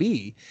you want to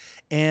be.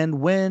 And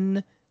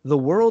when the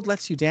world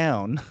lets you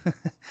down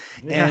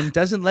and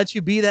doesn't let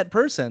you be that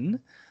person,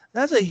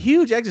 That's a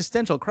huge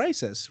existential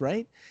crisis,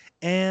 right?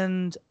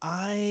 And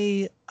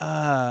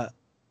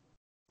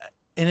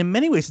and in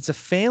many ways, it's a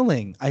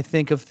failing, I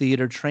think, of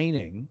theater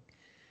training,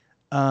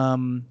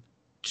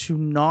 to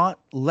not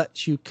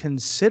let you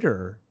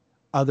consider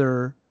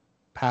other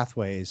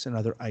pathways and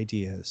other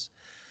ideas.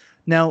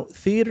 Now,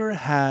 theater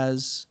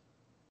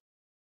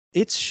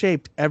it's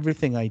shaped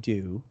everything I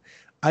do.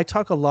 I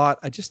talk a lot.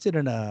 I just had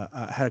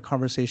a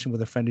conversation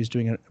with a friend who's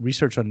doing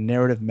research on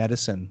narrative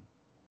medicine,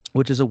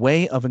 which is a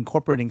way of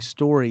incorporating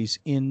stories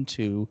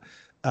into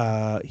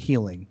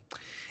healing,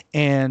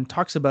 and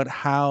talks about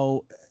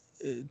how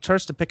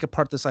starts to pick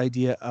apart this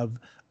idea of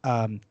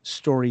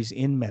stories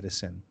in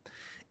medicine.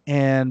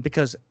 And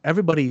because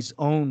everybody's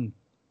own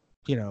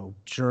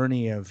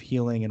journey of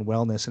healing and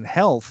wellness and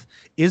health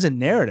is a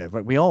narrative,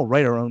 right? We all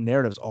write our own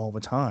narratives all the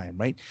time,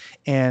 right?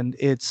 And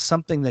it's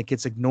something that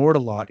gets ignored a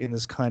lot in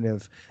this kind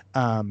of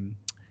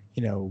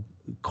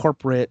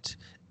corporate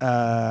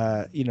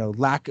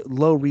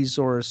low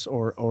resource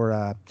or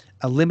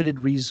a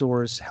limited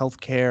resource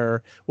healthcare,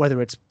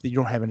 whether it's you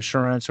don't have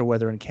insurance or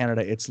whether in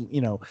Canada it's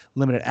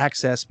limited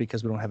access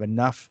because we don't have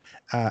enough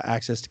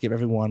access to give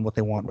everyone what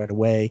they want right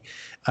away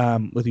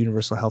with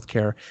universal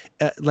healthcare.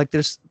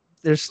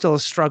 There's still a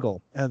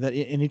struggle that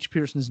in each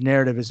person's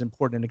narrative is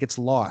important, and it gets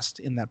lost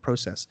in that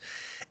process.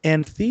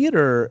 And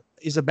theater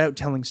is about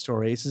telling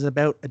stories, is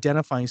about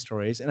identifying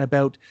stories, and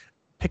about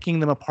picking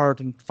them apart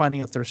and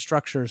finding out their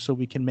structure so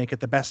we can make it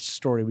the best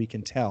story we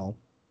can tell.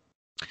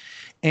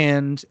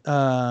 And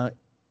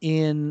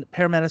in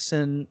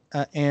paramedicine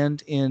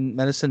and in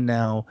medicine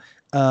now,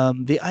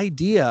 the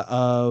idea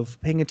of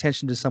paying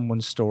attention to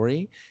someone's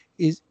story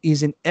is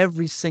in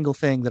every single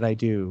thing that I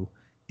do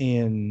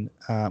in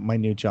my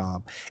new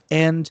job.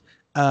 And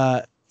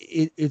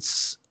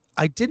it's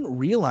I didn't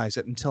realize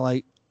it until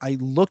I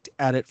looked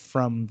at it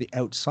from the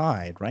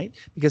outside, right?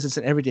 Because it's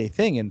an everyday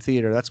thing in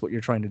theater. That's what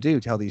you're trying to do,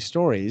 tell these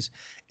stories.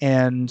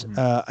 And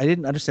I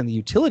didn't understand the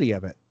utility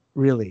of it,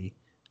 really,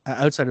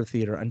 outside of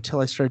theater until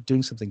I started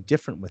doing something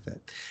different with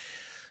it.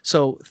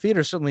 So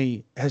theater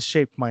certainly has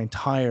shaped my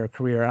entire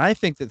career. And I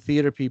think that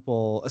theater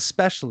people,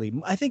 especially,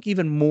 I think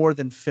even more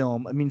than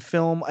film. I mean,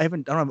 film, I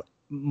don't have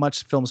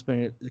much film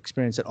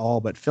experience at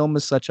all, but film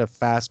is such a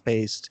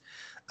fast-paced,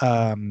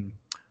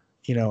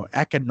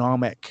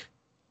 economic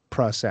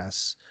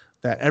process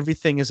that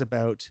everything is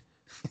about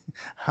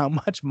how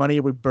much money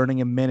are we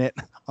burning a minute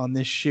on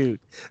this shoot.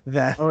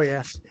 That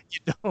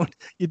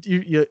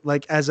you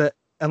like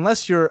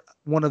unless you're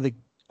one of the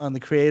on the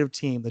creative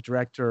team, the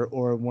director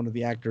or one of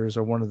the actors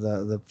or one of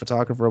the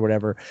photographer or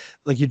whatever,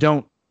 like you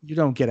don't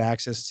get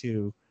access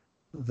to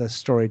the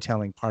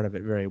storytelling part of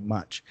it very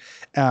much,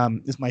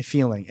 is my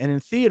feeling. And in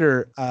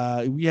theater,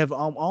 we have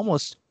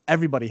almost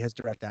everybody has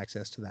direct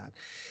access to that.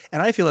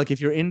 And I feel like if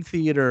you're in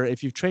theater,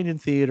 if you've trained in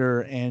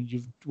theater and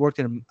you've worked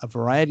in a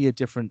variety of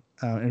different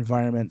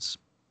environments,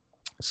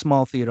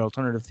 small theater,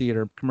 alternative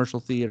theater, commercial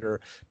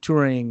theater,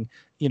 touring,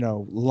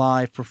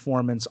 live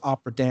performance,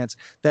 opera, dance,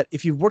 that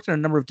if you've worked in a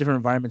number of different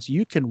environments,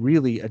 you can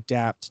really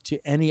adapt to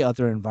any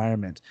other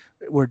environment.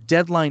 We're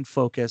deadline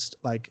focused,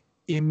 like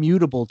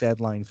immutable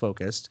deadline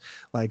focused.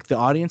 Like the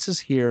audience is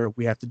here,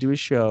 we have to do a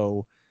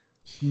show.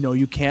 No,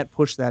 you can't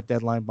push that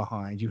deadline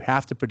behind. You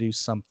have to produce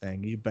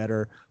something. You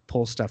better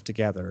pull stuff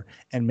together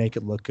and make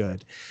it look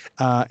good.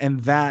 And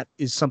that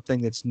is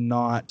something that's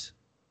not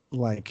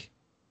like,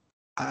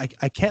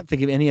 I can't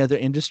think of any other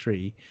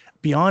industry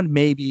beyond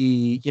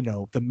maybe,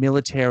 the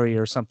military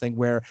or something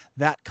where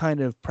that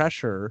kind of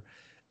pressure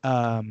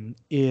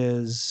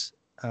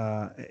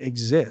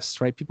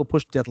exists, right? People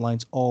push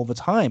deadlines all the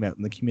time out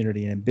in the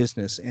community and in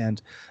business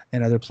and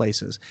other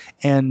places.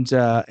 And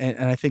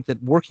I think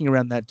that working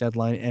around that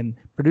deadline and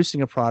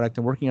producing a product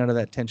and working under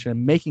that tension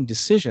and making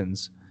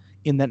decisions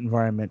in that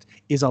environment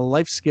is a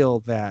life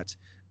skill that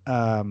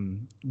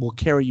will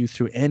carry you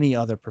through any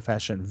other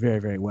profession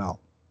very, very well.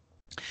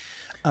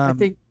 I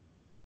think.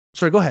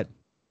 Sorry, go ahead.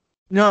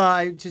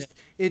 No,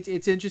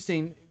 it's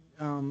interesting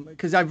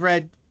because I've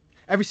read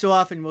every so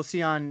often we'll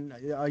see on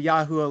a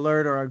Yahoo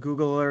alert or a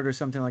Google alert or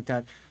something like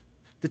that,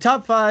 the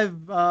top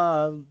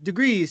 5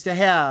 degrees to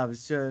have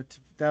that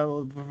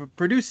will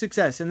produce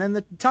success, and then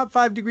the top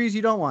 5 degrees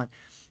you don't want.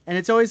 And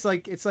it's always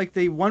like, it's like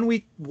the 1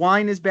 week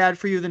wine is bad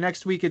for you, the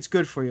next week it's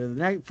good for you.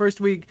 The first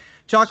week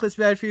chocolate's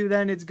bad for you,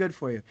 then it's good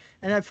for you.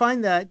 And I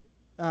find that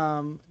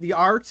the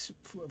arts,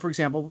 for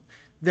example,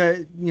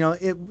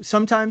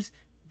 sometimes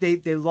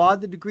they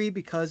laud the degree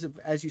because of,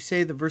 as you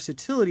say, the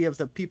versatility of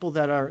the people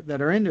that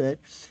are into it,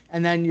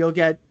 and then you'll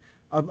get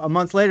a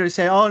month later to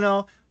say, oh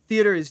no,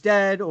 theater is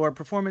dead or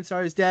performance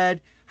art is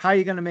dead. How are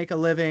you going to make a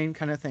living,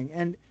 kind of thing.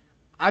 And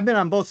I've been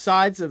on both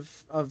sides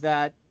of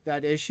that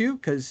issue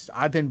because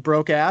I've been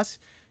broke ass,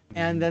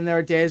 and then there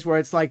are days where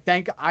it's like,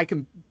 I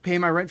can pay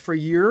my rent for a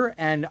year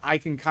and I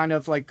can kind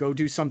of like go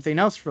do something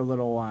else for a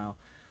little while.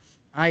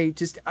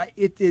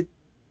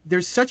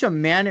 There's such a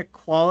manic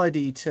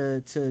quality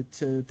to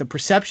the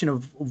perception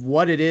of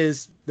what it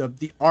is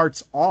the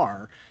arts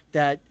are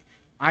that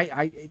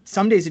I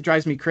some days it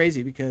drives me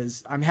crazy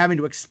because I'm having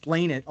to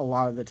explain it a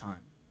lot of the time.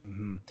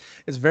 Hmm.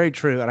 It's very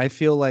true. And I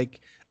feel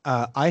like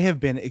I have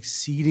been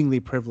exceedingly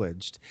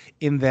privileged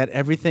in that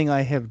everything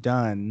I have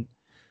done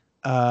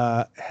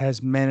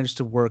has managed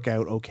to work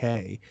out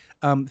okay.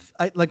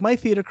 Like my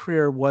theater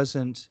career I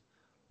wasn't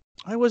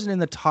in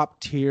the top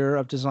tier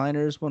of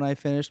designers when I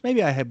finished.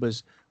 Maybe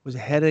was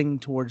heading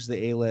towards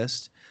the A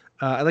list.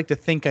 I like to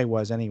think I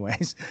was,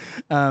 anyways.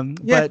 Yeah.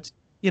 But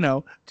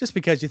just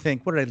because you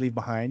think, what did I leave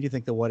behind? You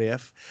think the what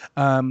if.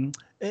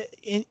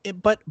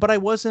 But I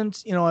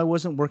wasn't. I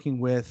wasn't working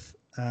with.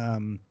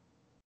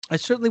 I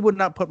certainly would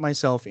not put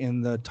myself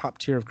in the top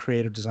tier of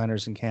creative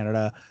designers in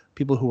Canada,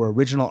 people who were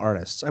original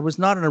artists. I was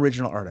not an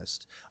original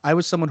artist. I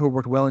was someone who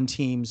worked well in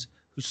teams,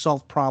 who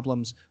solved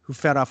problems, who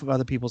fed off of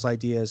other people's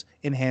ideas,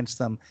 enhanced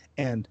them,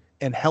 and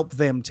helped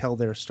them tell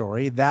their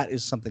story. That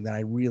is something that I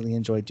really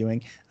enjoyed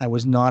doing. I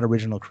was not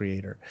original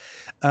creator.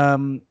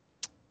 Um,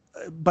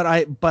 but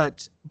I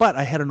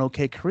had an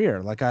okay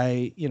career. Like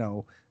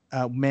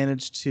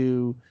managed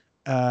to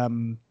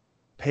um,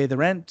 pay the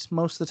rent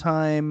most of the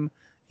time.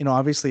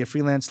 Obviously a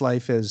freelance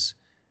life is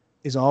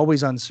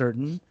always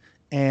uncertain,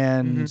 Hmm.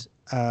 and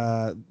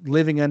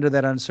living under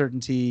that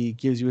uncertainty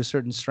gives you a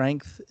certain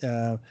strength.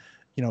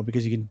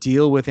 Because you can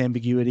deal with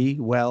ambiguity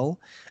well.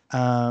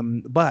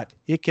 But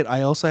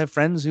I also have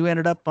friends who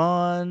ended up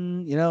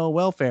on,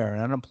 welfare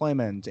and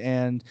unemployment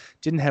and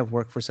didn't have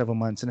work for several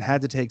months and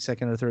had to take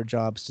second or third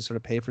jobs to sort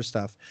of pay for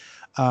stuff.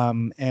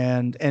 And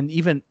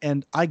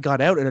I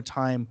got out at a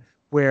time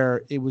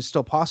where it was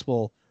still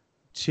possible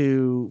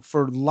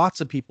for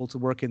lots of people to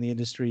work in the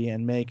industry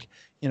and make,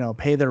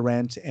 pay their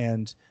rent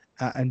and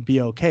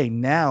be okay.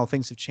 Now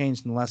things have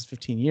changed in the last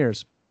 15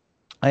 years.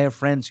 I have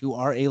friends who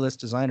are A-list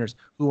designers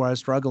who are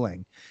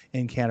struggling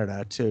in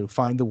Canada to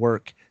find the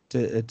work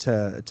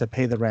to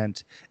pay the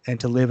rent and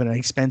to live in an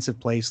expensive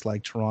place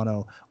like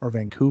Toronto or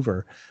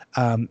Vancouver,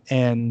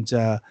 and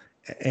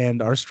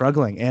are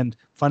struggling. And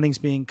funding's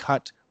being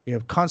cut. We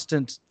have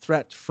constant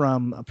threat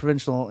from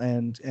provincial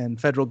and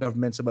federal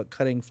governments about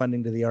cutting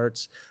funding to the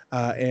arts,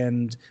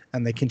 and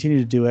they continue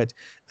to do it.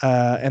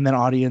 And then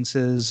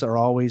audiences are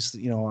always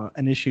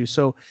an issue.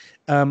 So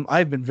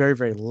I've been very,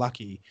 very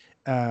lucky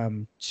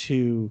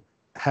to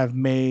have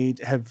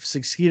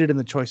succeeded in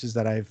the choices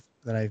that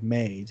I've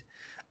made.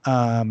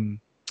 And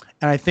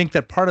I think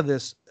that part of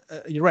this,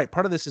 you're right,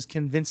 part of this is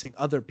convincing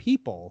other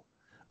people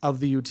of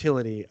the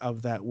utility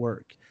of that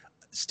work.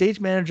 Stage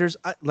managers,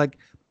 like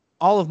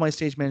all of my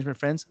stage management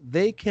friends,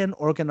 they can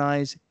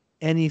organize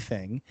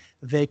anything.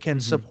 They can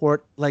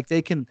support, like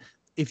they can,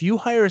 if you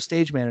hire a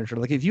stage manager,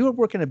 like if you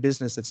work in a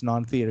business that's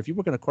non-theater, if you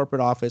work in a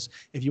corporate office,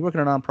 if you work in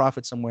a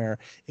nonprofit somewhere,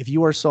 if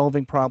you are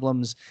solving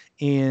problems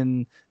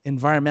in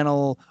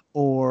environmental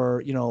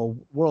or,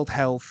 world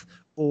health,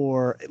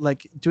 or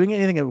like doing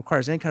anything that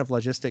requires any kind of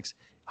logistics,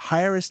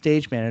 hire a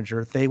stage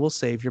manager. They will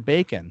save your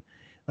bacon.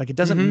 Like it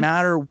doesn't Hmm.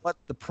 matter what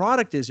the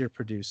product is you're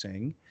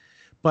producing,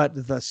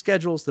 but the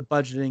schedules, the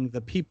budgeting, the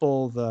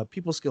people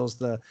skills,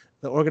 the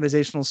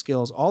organizational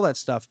skills, all that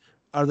stuff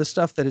are the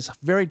stuff that is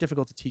very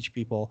difficult to teach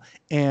people.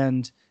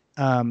 And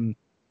um,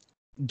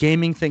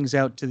 gaming things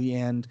out to the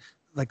end,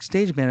 like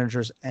stage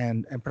managers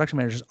and production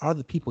managers are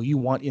the people you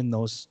want in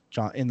those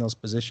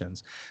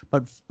positions.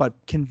 But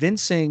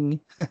convincing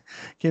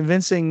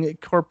convincing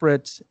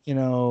corporate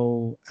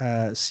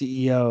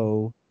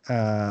CEO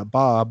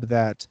Bob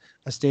that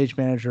a stage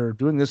manager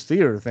doing this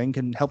theater thing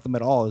can help them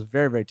at all is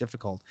very, very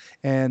difficult.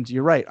 And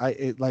you're right.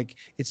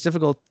 It's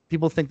difficult.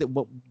 People think that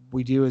what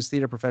we do as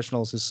theater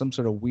professionals is some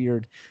sort of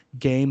weird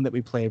game that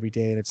we play every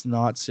day, and it's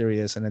not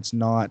serious, and it's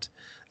not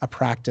a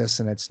practice,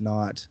 and it's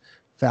not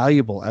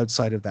valuable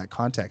outside of that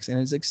context. And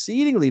it's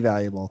exceedingly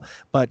valuable.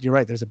 But you're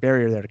right. There's a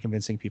barrier there to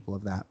convincing people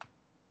of that.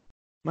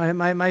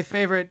 My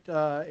favorite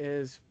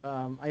is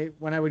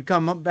when I would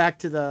come back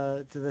to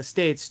the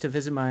States to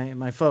visit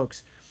my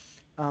folks.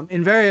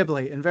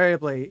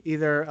 Invariably,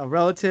 either a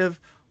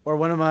relative or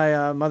one of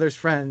my mother's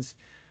friends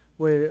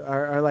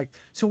are like,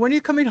 so when are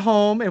you coming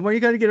home, and when are you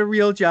going to get a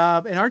real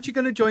job, and aren't you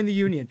going to join the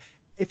union?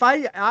 If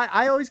I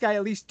always got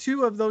at least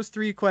two of those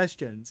three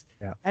questions,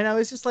 Yeah. and I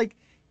was just like,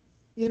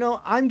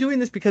 I'm doing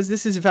this because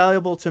this is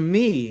valuable to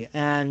me,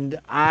 and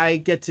I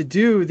get to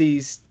do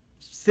these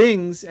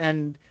things.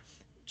 And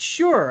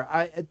sure,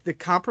 the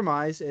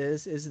compromise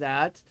is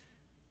that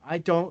I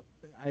don't,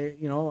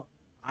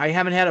 I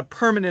haven't had a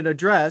permanent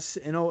address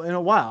in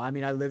a while. I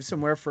mean, I lived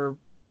somewhere for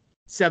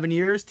 7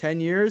 years, 10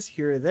 years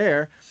here or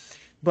there,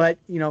 but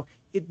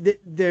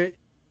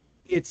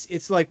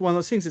it's like one of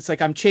those things. It's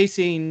like I'm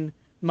chasing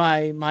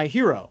my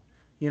hero.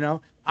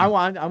 I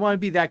want to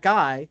be that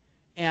guy,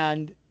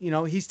 and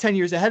he's 10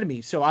 years ahead of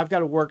me, so I've got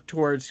to work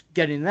towards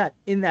getting that.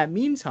 In that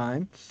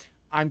meantime,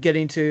 I'm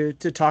getting to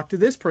talk to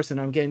this person.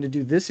 I'm getting to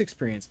do this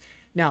experience.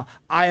 Now,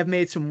 I have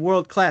made some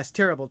world class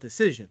terrible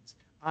decisions.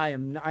 I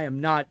am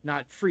not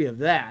free of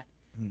that.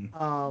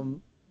 Mhm.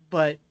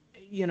 But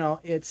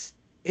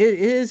it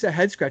is a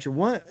head scratcher.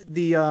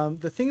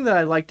 The thing that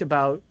I liked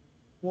about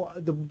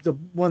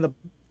one of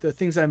the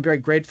things that I'm very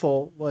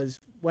grateful was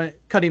when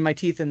cutting my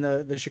teeth in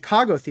the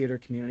Chicago theater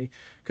community,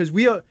 because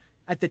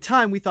at the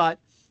time we thought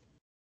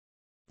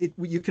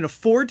you can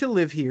afford to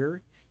live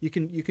here. You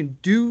can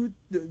do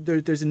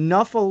there's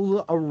enough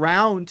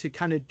around to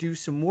kind of do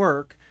some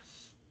work,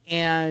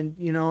 and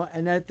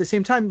and at the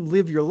same time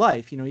live your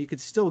life. You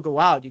could still go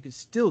out, you could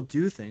still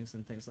do things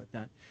and things like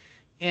that.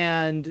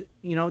 And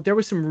there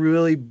was some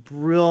really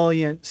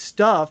brilliant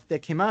stuff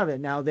that came out of it.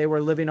 Now they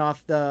were living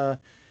off the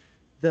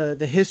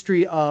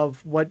history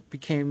of what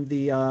became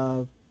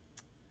the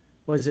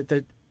was it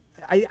the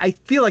I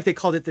feel like they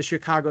called it the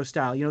Chicago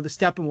style, the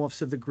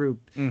Steppenwolfs of the group,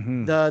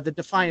 Mm-hmm. the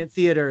Defiant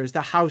Theaters,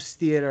 the House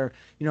Theater,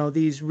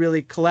 these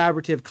really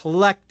collaborative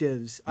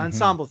collectives,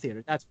 ensemble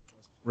theater. That's what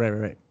it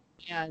was. Right.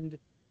 And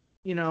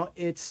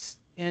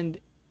and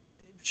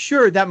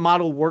sure, that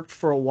model worked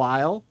for a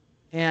while.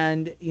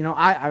 And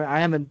I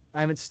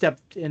haven't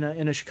stepped in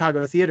a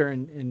Chicago theater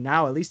in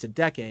now at least a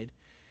decade.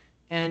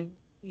 And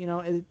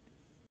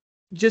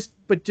just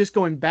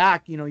going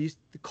back, the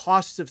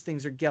costs of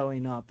things are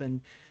going up,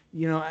 and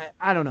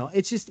I don't know.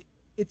 It's just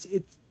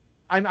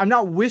I'm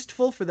not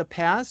wistful for the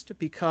past,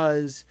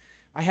 because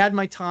I had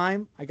my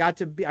time. I got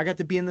to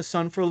be in the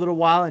sun for a little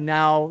while, and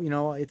now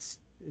it's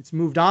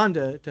moved on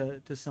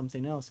to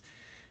something else.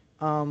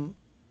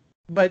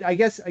 But I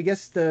guess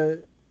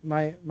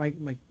my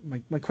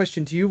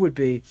question to you would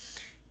be,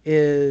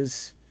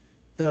 is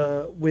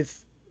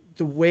with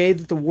the way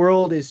that the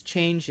world is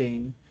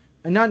changing,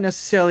 and not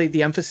necessarily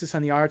the emphasis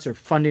on the arts or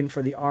funding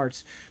for the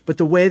arts, but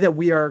the way that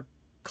we are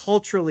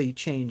culturally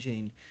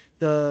changing,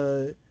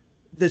 the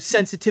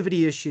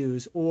sensitivity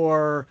issues,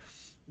 or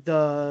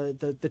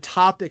the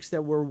topics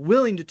that we're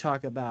willing to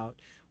talk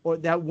about or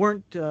that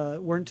weren't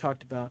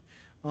talked about,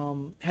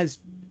 has,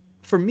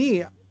 for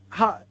me,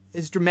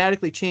 has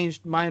dramatically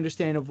changed my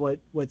understanding of what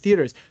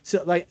theater is.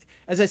 So, like,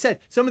 as I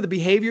said, some of the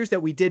behaviors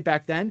that we did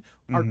back then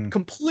are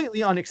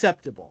completely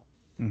unacceptable.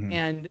 Mm-hmm.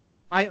 And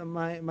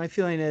my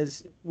feeling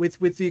is, with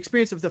the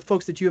experience of the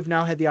folks that you have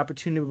now had the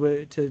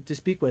opportunity to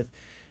speak with,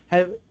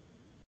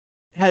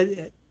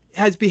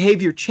 has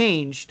behavior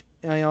changed?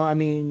 I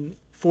mean,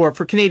 for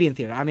Canadian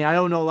theater. I mean, I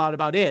don't know a lot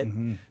about it,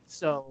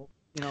 so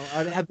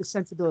have the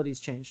sensibilities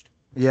changed?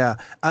 Yeah,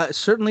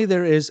 certainly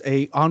there is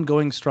a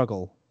ongoing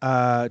struggle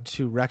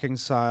to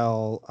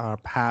reconcile our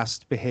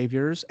past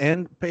behaviors,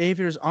 and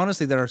behaviors,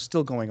 honestly, that are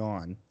still going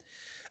on.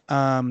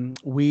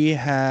 We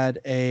had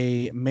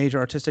a major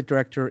artistic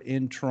director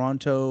in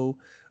Toronto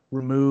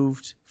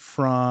removed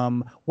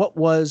from what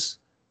was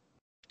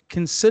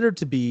considered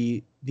to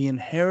be the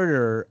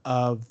inheritor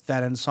of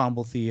that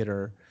ensemble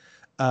theater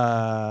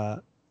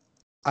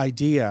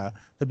idea,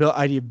 the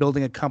idea of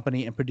building a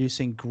company and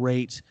producing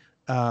great,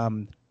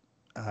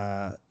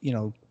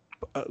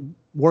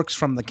 works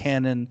from the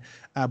canon,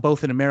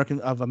 both in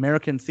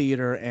American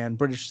theater and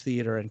British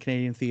theater and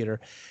Canadian theater.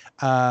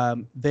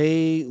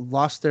 They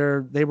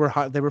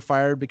were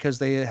fired because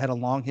they had a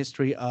long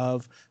history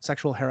of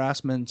sexual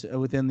harassment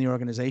within the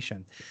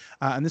organization,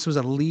 and this was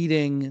a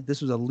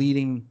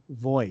leading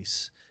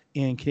voice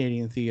in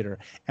Canadian theater.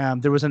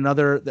 There was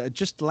another,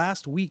 just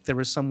last week, there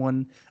was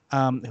someone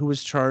who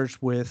was charged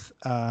with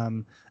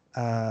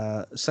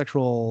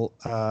sexual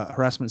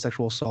harassment,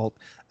 sexual assault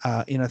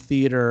in a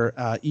theater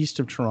east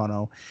of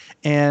Toronto,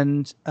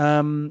 and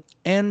the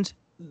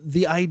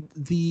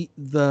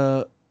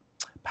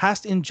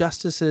past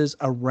injustices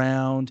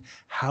around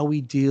how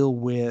we deal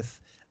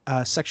with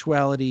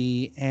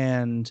sexuality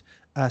and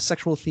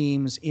sexual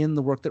themes in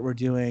the work that we're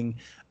doing,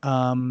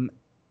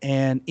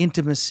 and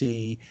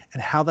intimacy,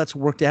 and how that's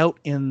worked out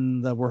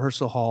in the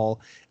rehearsal hall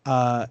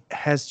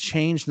has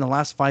changed in the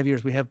last 5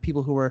 years. We have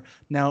people who are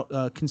now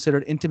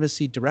considered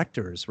intimacy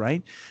directors,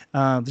 right?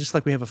 Just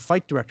like we have a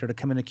fight director to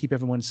come in and keep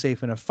everyone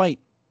safe in a fight.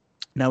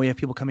 Now we have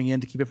people coming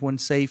in to keep everyone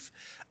safe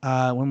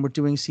when we're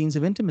doing scenes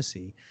of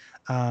intimacy.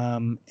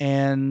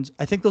 And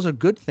I think those are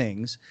good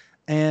things.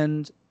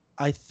 And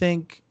I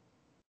think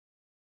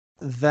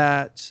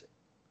that,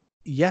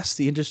 yes,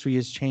 the industry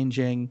is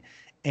changing,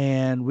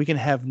 and we can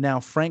have now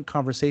frank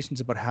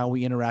conversations about how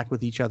we interact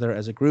with each other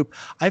as a group.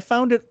 I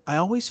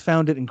always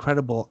found it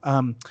incredible.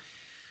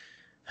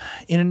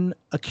 In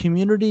a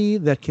community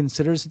that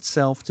considers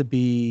itself to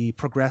be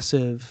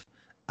progressive,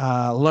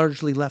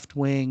 largely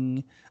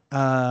left-wing,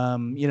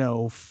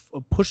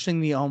 pushing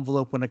the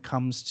envelope when it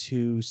comes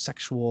to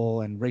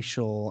sexual and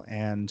racial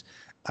and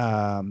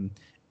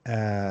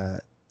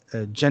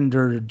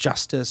gender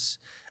justice,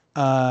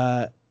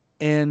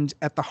 and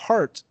at the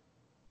heart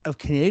of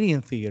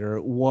Canadian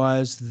theater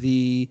was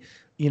the,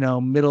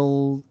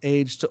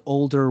 middle-aged to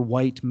older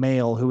white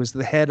male who was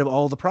the head of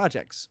all the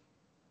projects.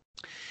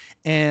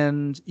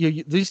 And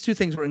these two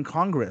things were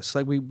incongruous.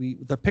 Like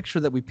the picture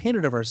that we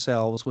painted of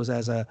ourselves was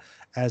as a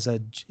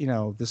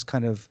this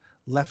kind of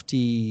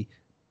lefty,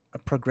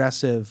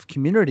 progressive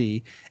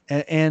community,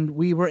 and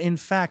we were in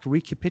fact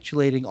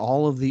recapitulating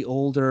all of the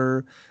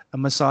older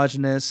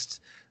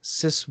misogynist,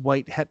 cis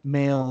white het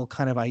male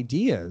kind of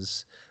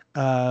ideas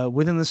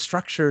within the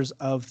structures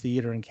of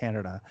theater in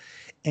Canada.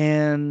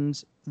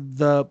 And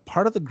the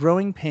part of the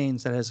growing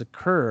pains that has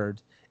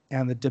occurred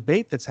and the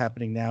debate that's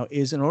happening now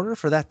is, in order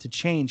for that to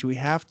change, we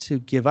have to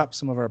give up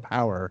some of our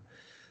power,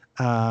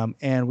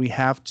 and we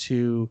have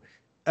to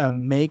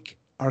make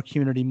our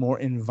community more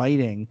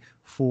inviting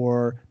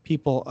for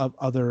people of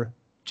other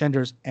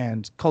genders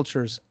and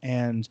cultures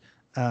and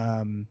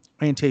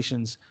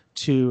orientations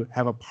to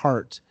have a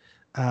part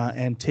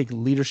and take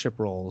leadership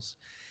roles.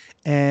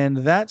 And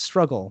that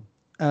struggle,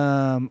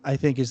 I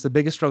think, is the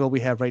biggest struggle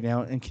we have right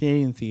now in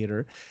Canadian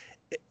theater.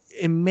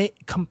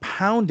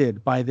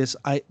 Compounded by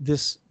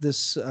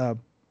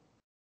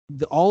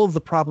all of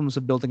the problems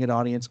of building an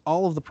audience,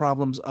 all of the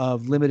problems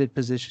of limited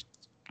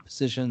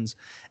positions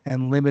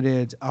and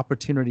limited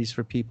opportunities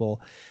for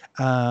people,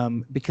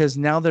 because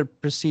now they're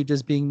perceived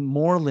as being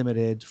more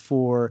limited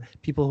for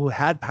people who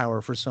had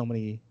power for so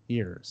many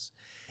years,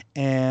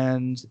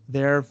 and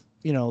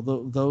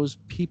those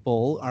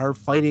people are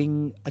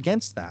fighting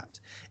against that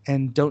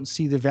and don't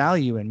see the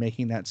value in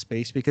making that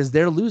space because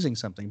they're losing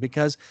something,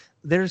 because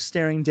they're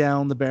staring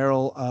down the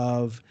barrel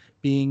of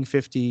being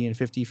 50 and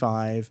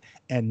 55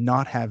 and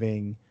not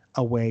having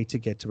a way to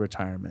get to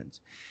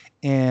retirement.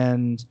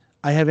 And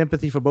I have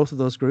empathy for both of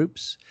those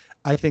groups.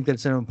 I think that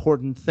it's an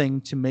important thing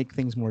to make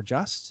things more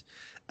just.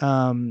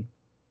 I'm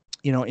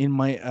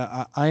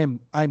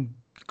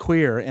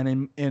queer,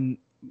 and in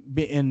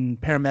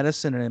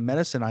paramedicine and in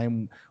medicine, I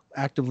am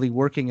actively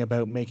working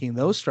about making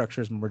those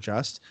structures more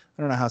just.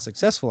 I don't know how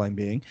successful I'm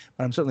being,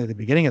 but I'm certainly at the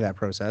beginning of that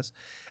process.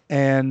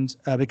 And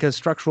because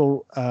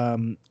structural,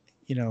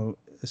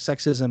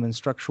 sexism and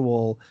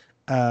structural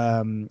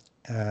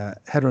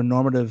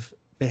heteronormative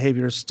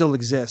behaviors still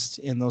exist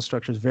in those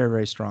structures very,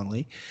 very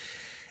strongly.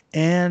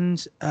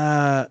 And,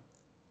 that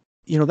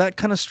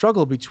kind of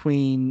struggle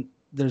between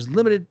there's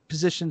limited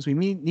positions. We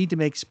need to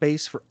make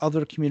space for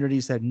other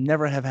communities that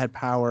never have had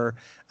power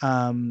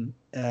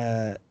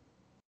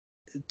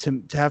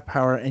to have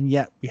power, and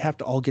yet we have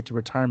to all get to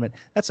retirement.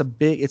 It's a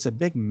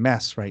big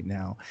mess right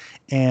now,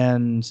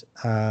 and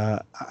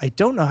I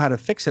don't know how to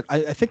fix it.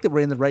 I think that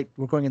we're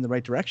going in the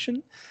right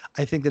direction.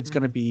 I think that's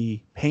going to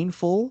be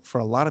painful for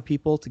a lot of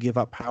people to give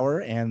up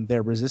power, and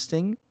they're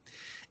resisting.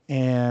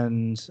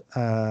 And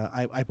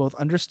I both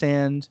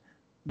understand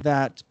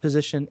that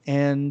position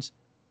and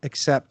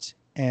accept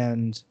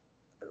and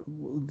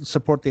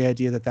support the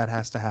idea that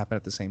has to happen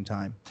at the same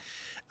time,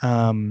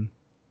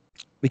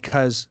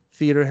 because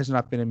theater has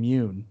not been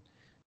immune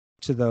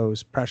to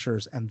those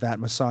pressures and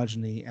that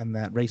misogyny and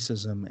that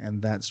racism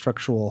and that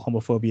structural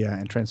homophobia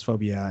and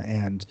transphobia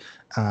and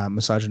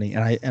misogyny.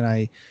 And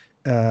I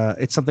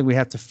it's something we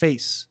have to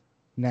face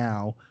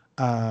now.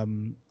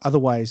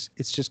 Otherwise,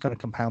 it's just going to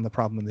compound the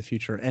problem in the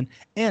future.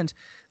 And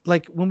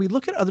like when we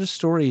look at other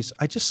stories,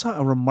 I just saw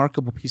a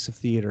remarkable piece of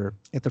theater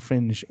at the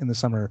Fringe in the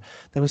summer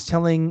that was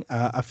telling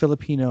a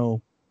Filipino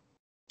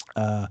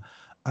a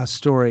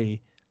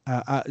story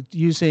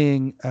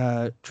using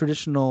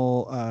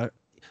traditional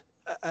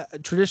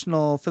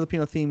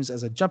Filipino themes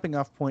as a jumping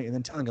off point, and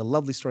then telling a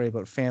lovely story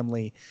about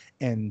family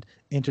and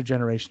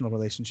intergenerational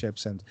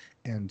relationships and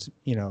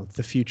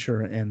the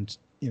future and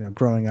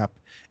growing up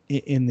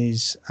in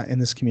this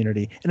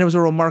community. And it was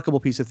a remarkable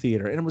piece of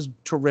theater, and it was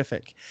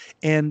terrific.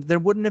 And there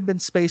wouldn't have been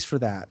space for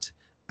that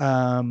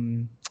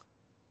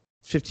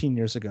 15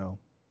 years ago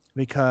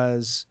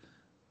because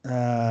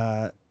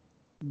the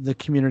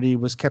community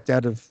was kept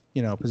out of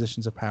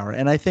positions of power.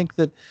 And I think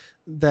that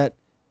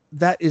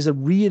is a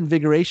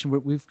reinvigoration.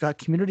 We've got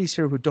communities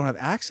here who don't have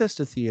access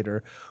to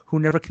theater, who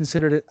never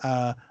considered it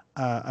a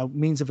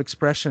means of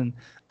expression.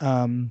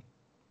 A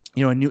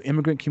new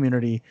immigrant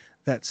community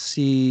that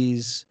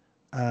sees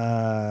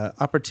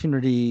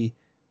opportunity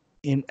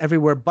in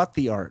everywhere but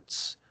the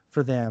arts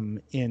for them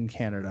in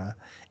Canada.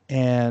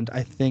 And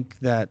I think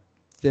that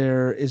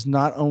it's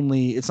not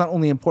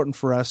only important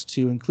for us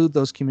to include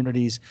those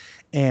communities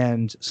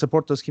and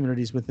support those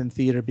communities within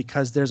theater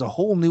because there's a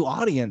whole new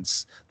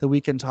audience that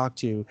we can talk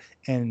to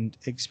and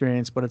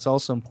experience, but it's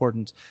also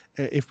important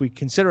if we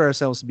consider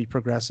ourselves to be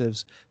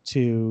progressives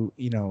to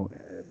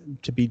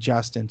be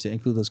just and to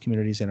include those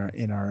communities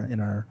in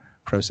our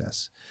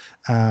process.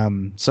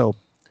 So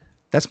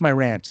that's my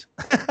rant.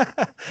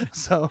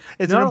 So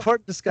it's an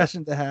important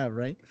discussion to have,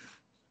 right?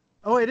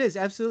 Oh, it is.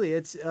 Absolutely.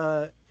 It's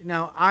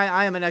now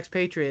I am an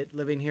expatriate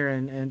living here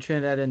in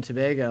Trinidad and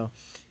Tobago.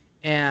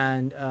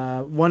 And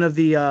one of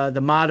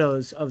the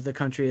mottos of the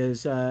country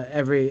is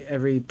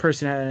every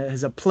person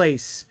has a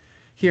place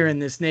here in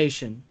this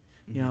nation.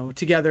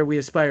 Together we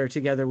aspire,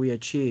 together we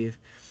achieve.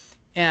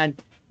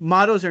 And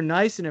mottos are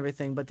nice and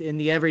everything, but in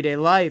the everyday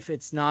life,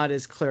 it's not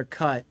as clear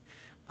cut.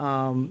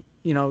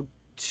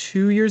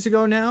 2 years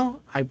ago now,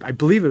 I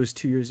believe it was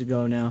 2 years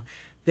ago now,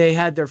 they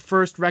had their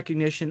first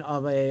recognition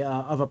of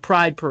a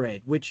pride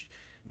parade, which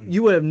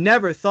you would have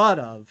never thought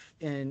of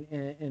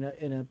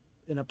in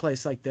a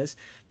place like this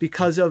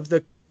because of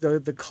the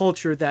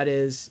culture that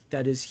is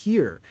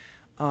here.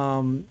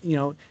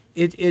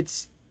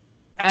 It's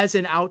as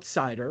an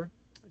outsider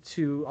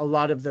to a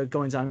lot of the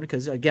goings on,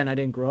 because again, I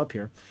didn't grow up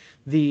here.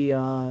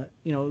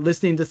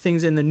 Listening to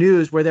things in the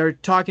news where they're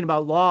talking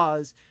about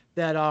laws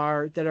that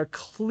are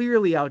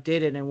clearly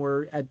outdated and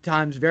were at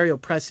times very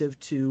oppressive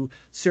to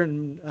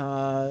certain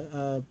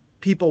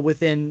people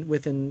within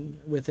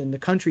the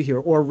country here,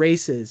 or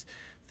races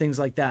things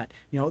like that.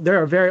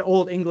 There are very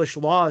old English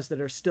laws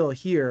that are still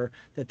here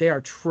that they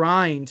are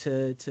trying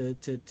to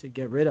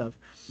get rid of.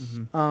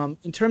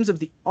 Mm-hmm. In terms of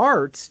the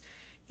arts,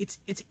 it's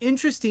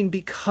interesting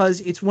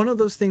because it's one of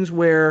those things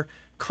where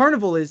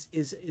Carnival is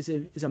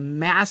a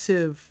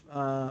massive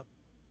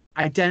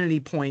identity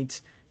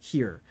point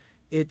here.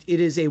 It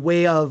is a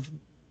way of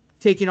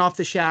taking off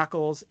the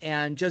shackles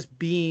and just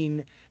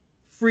being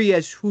free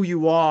as who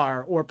you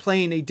are, or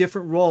playing a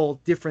different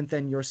role different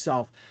than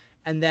yourself,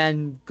 and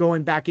then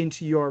going back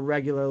into your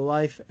regular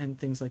life and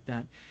things like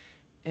that.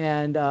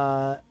 And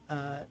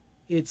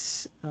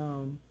it's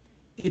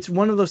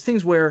one of those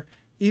things where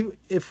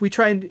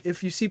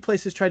if you see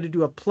places try to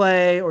do a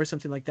play or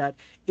something like that,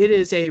 it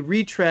is a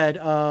retread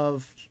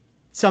of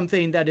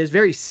something that is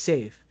very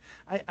safe.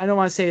 I don't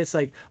want to say it's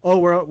like, oh,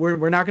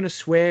 we're not going to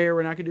swear,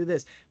 we're not going to do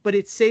this, but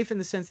it's safe in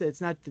the sense that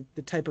it's not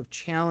the type of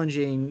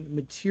challenging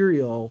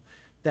material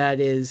that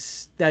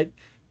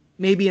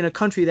maybe in a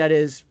country that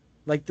is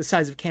like the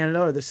size of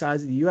Canada or the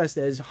size of the U.S.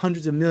 that is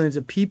hundreds of millions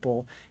of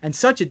people and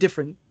such a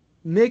different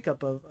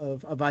makeup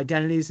of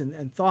identities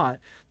and thought,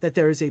 that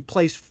there is a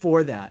place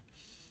for that.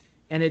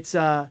 And it's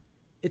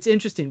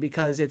interesting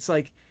because it's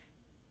like,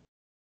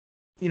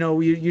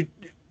 you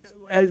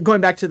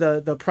going back to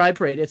the Pride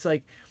Parade, it's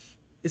like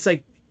this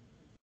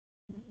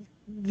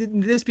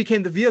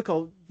became the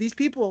vehicle. These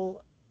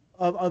people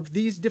of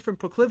these different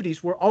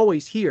proclivities were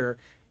always here,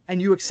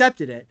 and you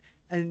accepted it.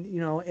 And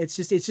it's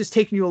just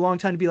taking you a long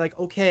time to be like,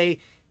 okay,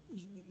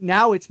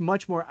 now it's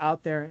much more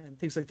out there and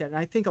things like that. And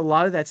I think a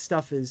lot of that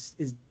stuff is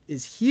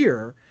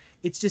here.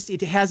 It's just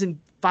it hasn't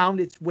found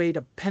its way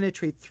to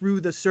penetrate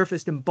through the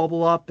surface and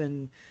bubble up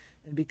and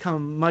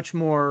become much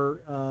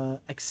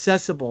more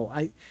accessible.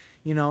 I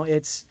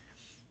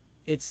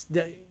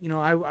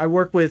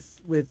work with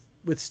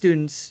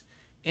students,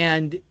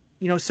 and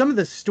some of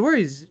the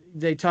stories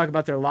they talk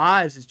about their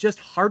lives is just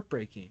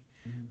heartbreaking.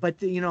 Mm-hmm. But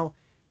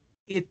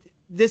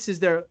this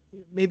is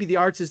maybe the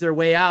arts is their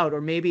way out,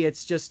 or maybe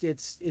it's just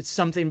it's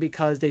something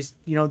because they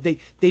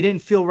didn't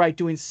feel right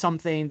doing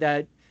something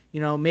that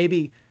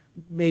maybe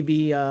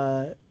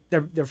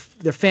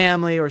their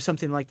family or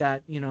something like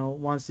that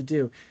wants to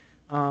do.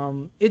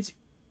 It's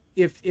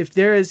if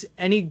there is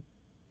any,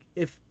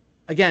 if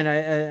again,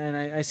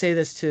 I say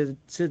this to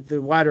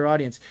the wider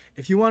audience,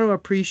 if you want an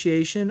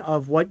appreciation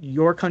of what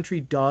your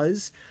country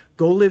does,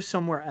 go live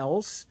somewhere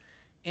else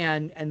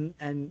and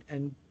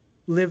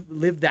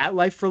live that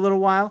life for a little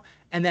while,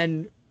 and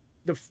then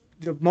the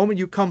moment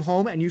you come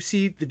home and you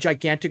see the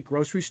gigantic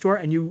grocery store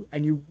and you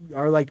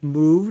are like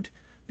moved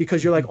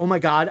because you're like, oh my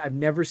God, I've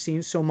never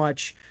seen so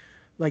much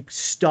like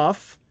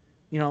stuff.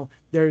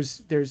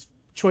 There's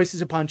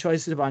choices upon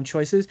choices upon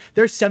choices.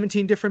 There's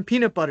 17 different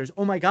peanut butters.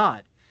 Oh my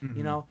God.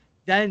 Mm-hmm.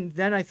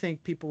 Then I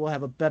think people will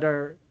have a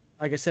better,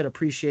 like I said,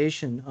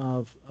 appreciation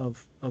of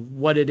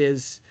what it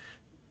is,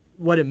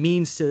 what it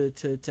means to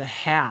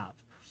have.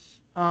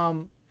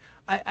 I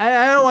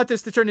don't want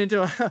this to turn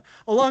into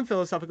a long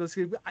philosophical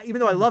discussion, even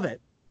though I love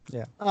it.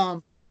 Yeah.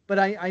 But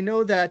I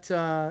know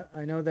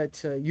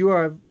that you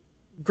are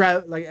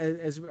like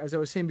as I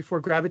was saying before,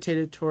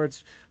 gravitated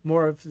towards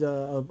more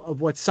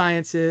of what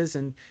science is,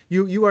 and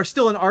you are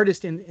still an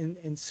artist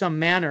in some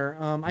manner.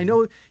 I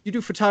know you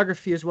do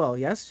photography as well.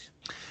 Yes.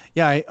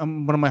 Yeah.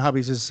 One of my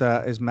hobbies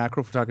is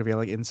macro photography. I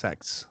like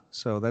insects,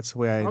 so that's the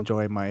way I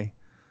enjoy my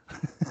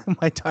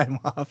my time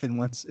off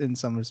in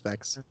some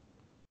respects.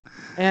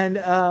 And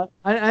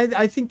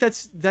I think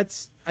that's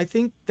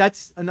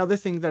another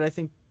thing that I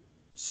think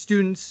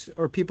students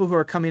or people who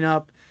are coming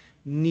up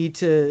need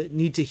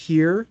to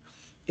hear,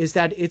 is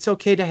that it's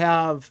okay to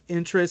have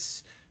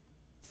interests,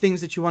 things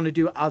that you want to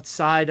do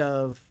outside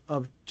of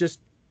just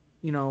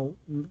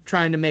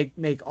trying to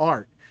make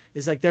art.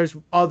 It's like there's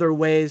other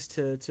ways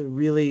to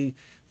really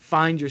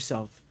find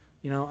yourself.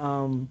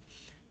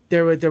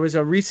 There was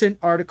a recent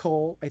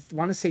article, I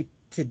want to say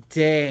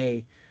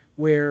today,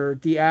 where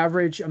the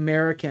average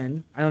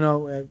American, I don't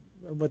know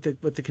what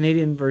the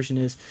Canadian version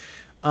is,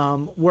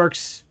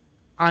 works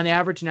on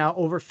average now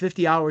over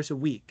 50 hours a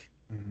week.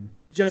 Mm-hmm.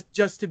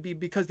 Just to be,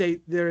 because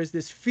there is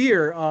this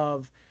fear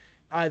of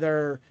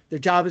either their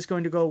job is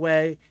going to go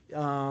away,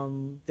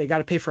 they got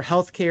to pay for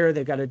health care,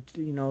 they've got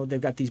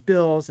these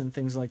bills and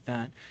things like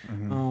that.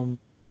 Mm-hmm.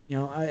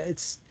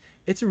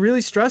 It's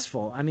really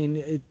stressful. I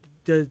mean,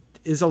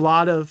 is a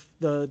lot of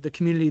the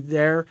community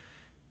there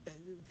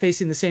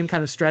facing the same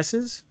kind of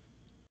stresses?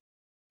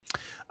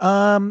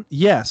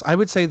 Yes, I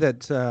would say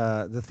that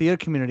the theater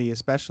community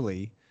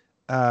especially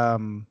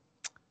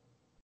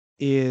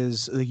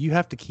is you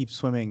have to keep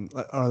swimming,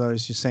 or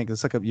otherwise you sink.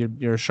 It's like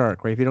you're a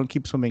shark, right? If you don't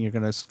keep swimming, you're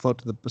going to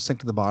sink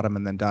to the bottom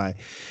and then die.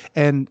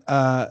 And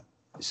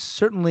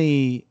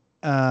certainly,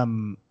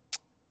 I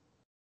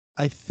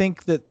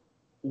think that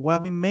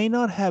while we may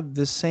not have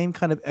the same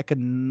kind of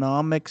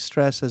economic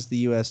stress as the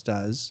U.S.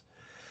 does,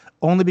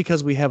 only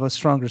because we have a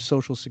stronger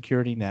social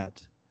security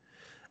net,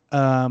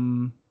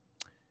 that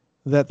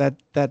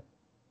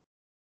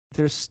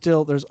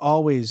there's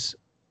always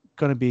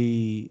going to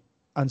be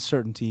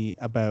uncertainty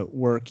about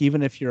work,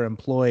 even if you're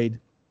employed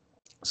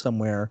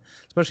somewhere,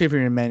 especially if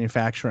you're in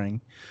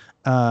manufacturing.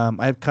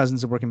 I have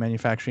cousins that work in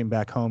manufacturing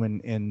back home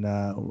in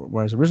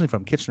where I was originally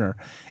from, Kitchener,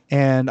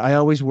 and I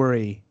always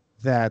worry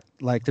that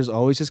like there's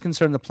always this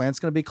concern the plant's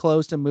going to be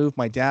closed and moved.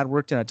 My dad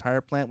worked in a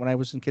tire plant when I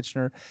was in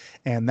Kitchener,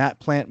 and that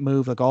plant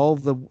moved.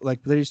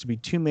 Like there used to be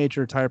two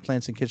major tire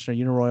plants in Kitchener,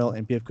 Uniroyal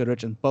and BF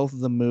Goodrich, and both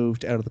of them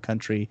moved out of the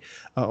country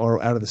or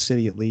out of the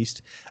city at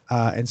least.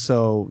 And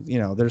so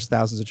there's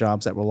thousands of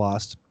jobs that were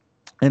lost.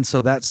 And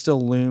so that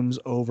still looms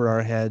over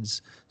our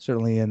heads,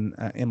 certainly in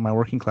my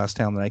working class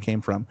town that I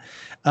came from.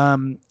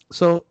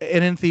 So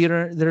in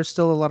theater, there's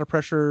still a lot of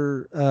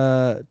pressure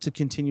to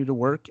continue to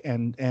work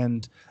and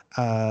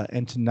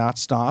to not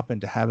stop and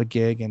to have a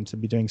gig and to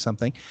be doing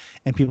something.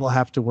 And people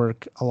have to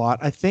work a lot.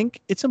 I think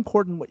it's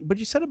important what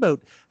you said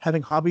about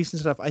having hobbies and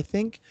stuff. I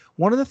think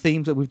one of the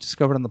themes that we've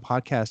discovered on the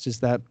podcast is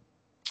that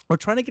we're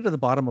trying to get to the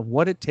bottom of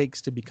what it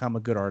takes to become a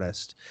good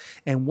artist,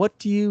 and what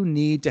do you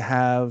need to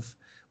have.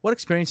 What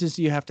experiences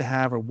do you have to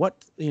have, or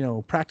what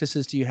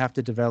practices do you have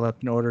to develop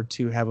in order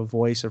to have a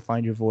voice or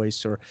find your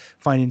voice or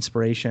find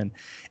inspiration?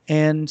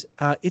 And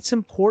it's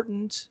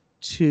important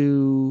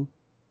to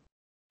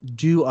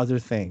do other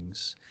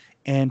things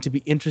and to be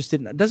interested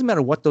in, it doesn't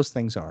matter what those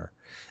things are,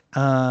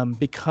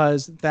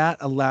 because that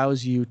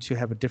allows you to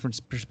have a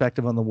different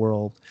perspective on the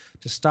world,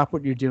 to stop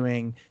what you're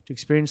doing, to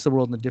experience the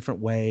world in a different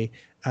way,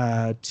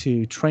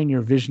 to train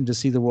your vision to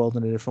see the world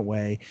in a different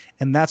way.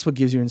 And that's what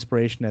gives you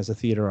inspiration as a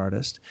theater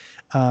artist,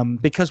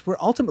 because we're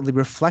ultimately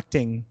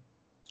reflecting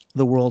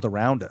the world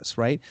around us,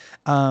 right?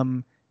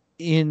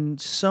 In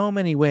so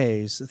many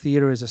ways,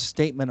 theater is a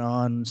statement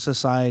on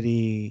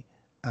society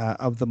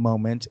of the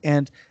moment.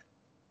 And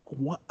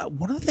one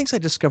of the things I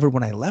discovered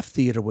when I left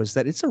theater was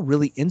that it's a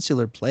really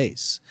insular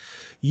place.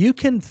 You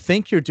can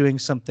think you're doing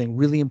something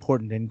really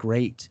important and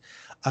great,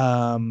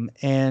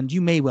 and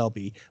you may well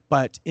be,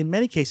 but in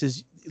many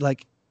cases,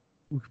 like,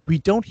 we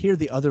don't hear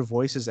the other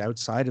voices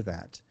outside of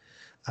that.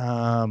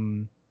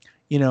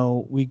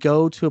 We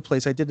go to a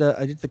place. I did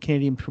the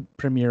Canadian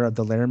premiere of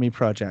the Laramie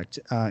Project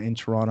in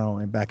Toronto,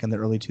 and back in the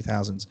early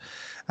 2000s,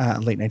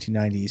 late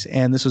 1990s.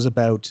 And this was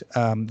about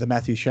the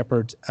Matthew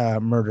Shepard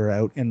murder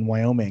out in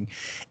Wyoming.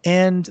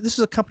 And this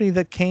is a company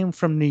that came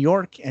from New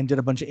York and did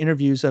a bunch of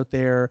interviews out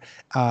there,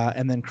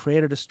 and then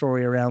created a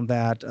story around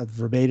that, a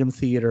verbatim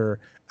theater,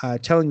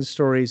 telling the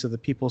stories of the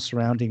people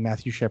surrounding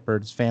Matthew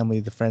Shepard's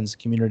family, the friends, the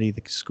community,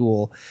 the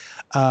school,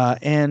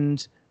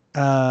 and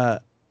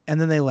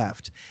then they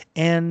left.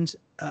 And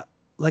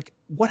like,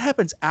 what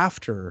happens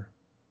after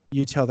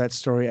you tell that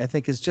story, I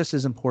think, is just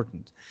as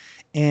important.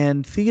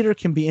 And theater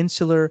can be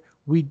insular.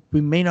 We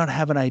may not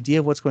have an idea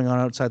of what's going on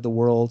outside the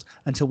world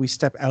until we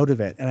step out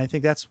of it. And I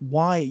think that's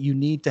why you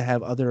need to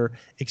have other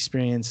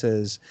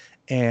experiences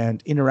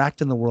and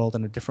interact in the world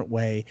in a different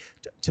way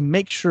to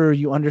make sure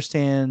you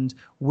understand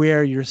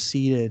where you're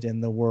seated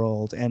in the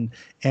world, and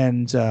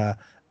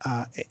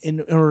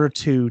in order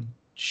to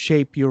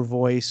shape your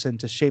voice and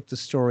to shape the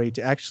story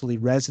to actually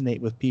resonate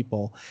with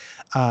people,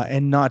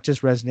 and not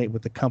just resonate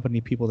with the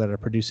company people that are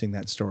producing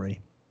that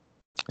story.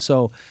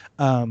 So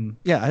I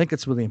think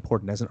it's really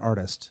important as an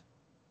artist.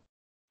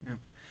 Yeah.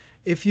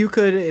 If you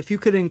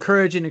could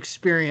encourage an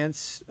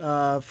experience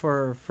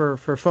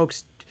for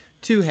folks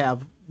to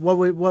have,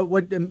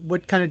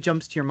 what kind of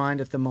jumps to your mind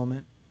at the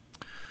moment?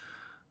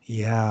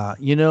 Yeah,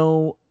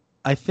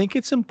 I think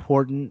it's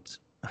important.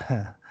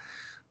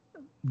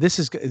 This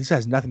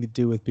has nothing to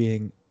do with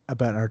being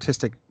about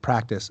artistic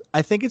practice.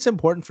 I think it's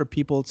important for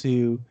people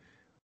to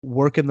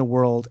work in the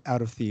world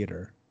out of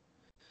theater.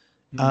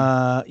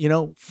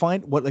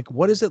 Find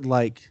what is it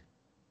like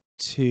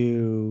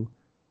to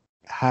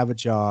have a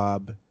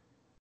job,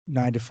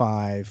 9 to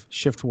 5,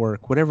 shift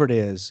work, whatever it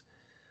is.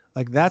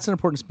 Like, that's an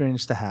important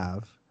experience to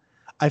have.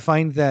 I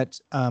find that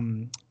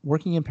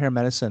working in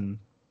paramedicine,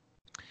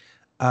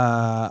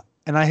 and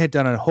I had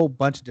done a whole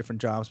bunch of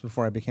different jobs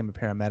before I became a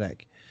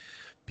paramedic.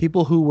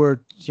 People who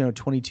were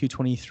 22,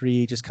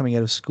 23, just coming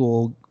out of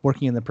school,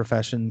 working in the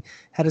profession,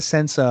 had a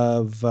sense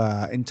of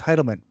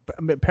entitlement.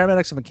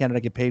 Paramedics in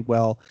Canada get paid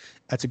well.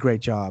 That's a great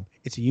job.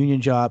 It's a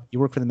union job. You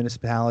work for the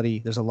municipality.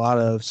 There's a lot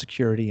of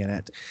security in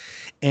it.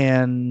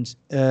 And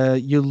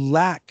you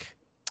lack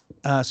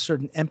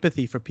certain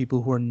empathy for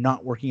people who are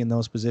not working in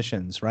those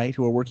positions, right?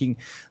 Who are working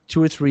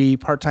 2 or 3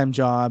 part-time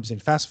jobs in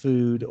fast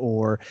food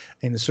or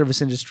in the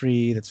service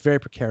industry that's very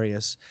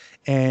precarious.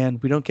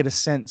 And we don't get a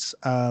sense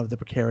of the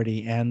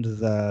precarity and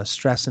the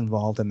stress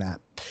involved in that.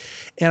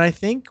 And I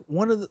think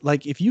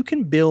if you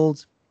can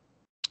build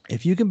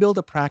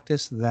a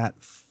practice that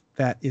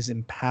is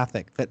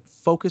empathic, that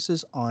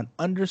focuses on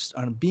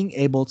being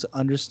able to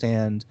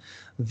understand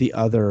the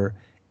other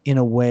in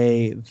a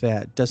way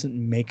that doesn't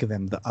make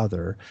them the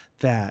other,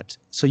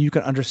 so you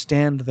can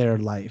understand their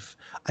life,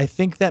 I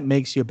think that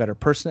makes you a better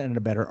person and a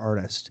better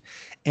artist.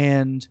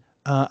 And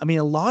a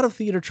lot of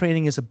theater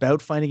training is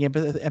about finding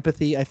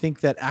empathy. I think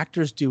that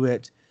actors do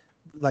it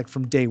like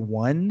from day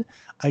one.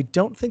 I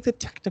don't think that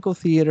technical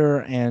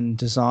theater and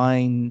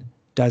design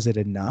does it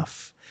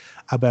enough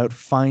about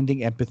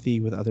finding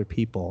empathy with other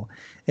people.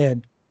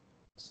 And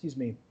excuse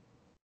me.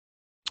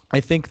 I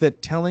think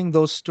that telling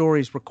those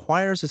stories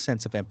requires a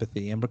sense of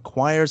empathy and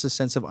requires a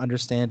sense of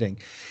understanding.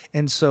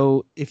 And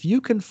so if you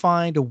can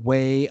find a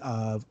way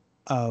of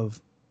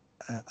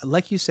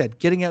like you said,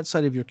 getting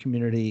outside of your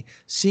community,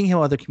 seeing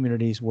how other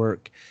communities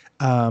work,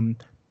 um,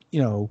 you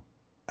know,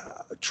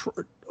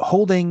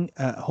 holding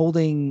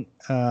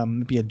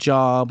maybe a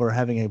job or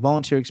having a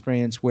volunteer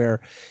experience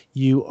where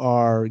you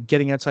are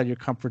getting outside your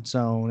comfort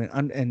zone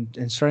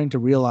and starting to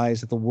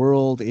realize that the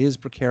world is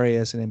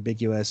precarious and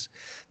ambiguous,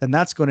 then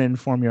that's going to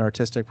inform your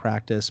artistic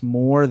practice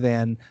more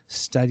than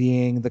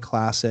studying the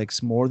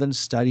classics, more than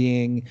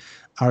studying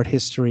art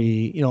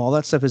history. All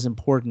that stuff is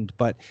important,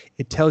 but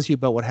it tells you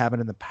about what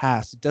happened in the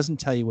past. It doesn't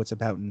tell you what's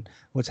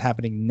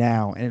happening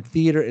now. And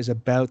theater is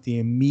about the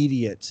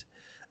immediate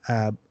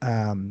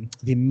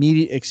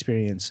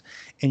experience,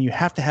 and you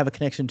have to have a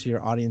connection to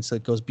your audience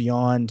that goes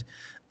beyond,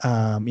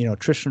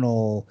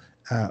 traditional,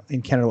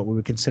 in Canada, what we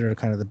would consider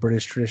kind of the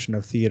British tradition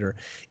of theater.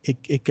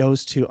 It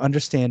goes to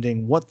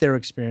understanding what they're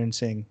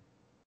experiencing,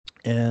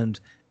 and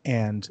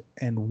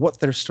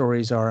what their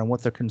stories are and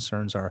what their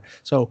concerns are.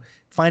 So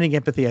finding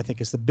empathy, I think,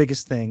 is the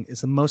biggest thing.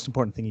 It's the most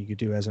important thing you could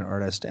do as an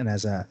artist and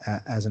as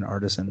an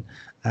artisan,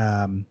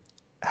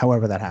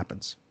 however that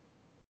happens.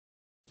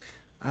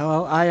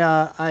 Well,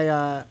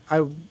 I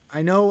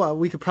know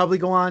we could probably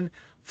go on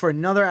for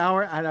another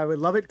hour, and I would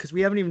love it because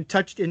we haven't even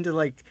touched into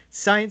like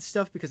science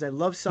stuff, because I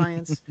love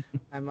science.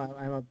 I'm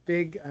a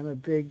big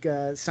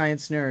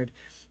science nerd.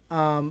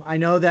 I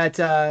know that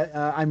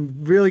I'm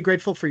really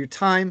grateful for your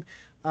time.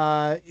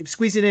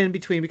 Squeeze it in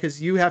between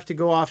because you have to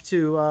go off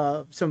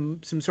to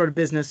some sort of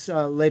business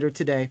later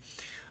today.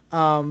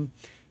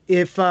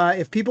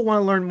 If people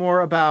want to learn more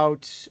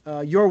about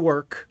your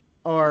work,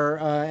 or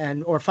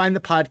find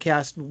the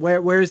podcast,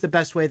 where is the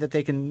best way that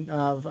they can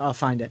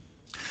find it?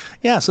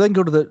 Yeah, so they can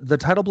go to the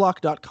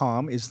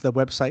titleBlock.com is the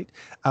website.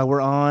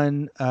 We're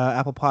on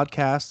Apple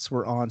Podcasts,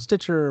 we're on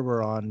Stitcher,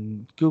 we're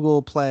on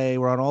Google Play,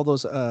 we're on all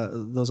those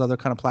other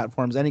kind of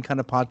platforms. Any kind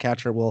of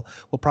podcatcher will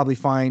probably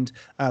find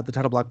the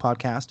Title Block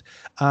podcast.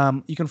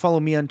 You can follow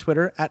me on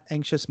Twitter at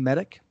Anxious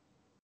Medic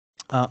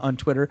on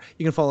Twitter.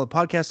 You can follow the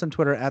podcast on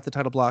Twitter at the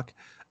Title Block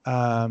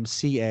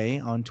CA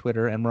on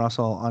Twitter, and we're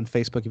also on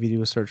Facebook if you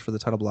do a search for the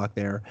Title Block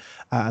there,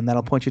 and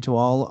that'll point you to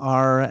all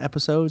our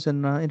episodes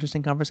and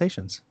interesting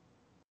conversations.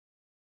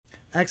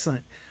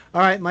 Excellent.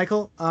 All right,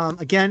 Michael.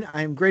 Again,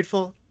 I'm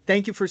grateful.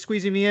 Thank you for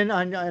squeezing me in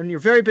on your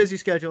very busy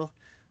schedule.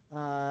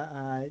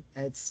 I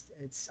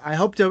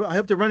hope to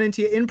run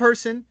into you in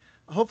person.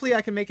 Hopefully,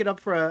 I can make it up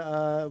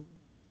for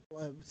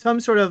some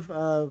sort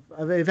of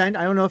event.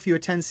 I don't know if you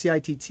attend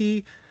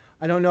CITT.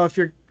 I don't know if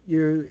you're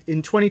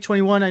in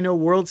 2021. I know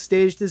World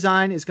Stage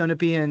Design is going to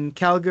be in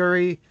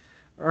Calgary,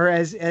 or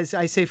as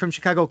I say from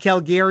Chicago,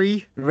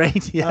 Calgary.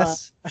 Right.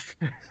 Yes.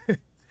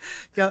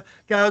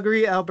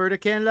 Calgary, Alberta,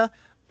 Canada.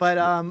 But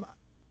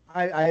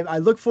I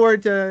look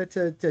forward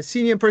to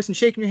seeing you in person,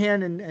 shaking your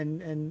hand,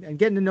 and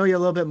getting to know you a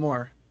little bit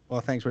more.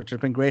 Well, thanks, Richard.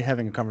 It's been great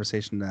having a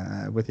conversation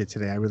with you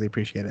today. I really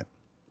appreciate it.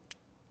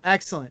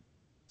 Excellent.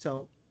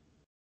 So.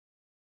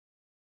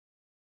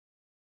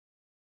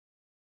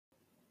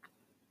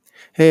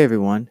 Hey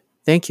everyone,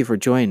 thank you for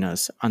joining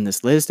us on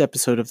this latest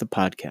episode of the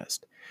podcast.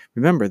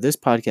 Remember, this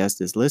podcast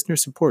is listener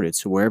supported,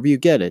 so wherever you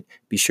get it,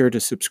 be sure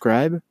to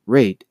subscribe,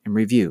 rate, and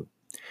review.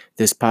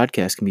 This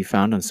podcast can be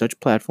found on such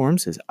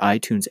platforms as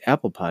iTunes,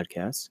 Apple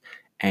Podcasts,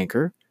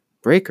 Anchor,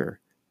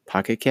 Breaker,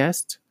 Pocket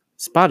Casts,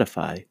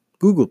 Spotify,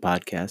 Google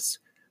Podcasts,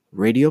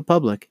 Radio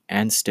Public,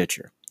 and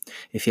Stitcher.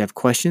 If you have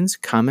questions,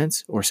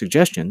 comments, or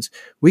suggestions,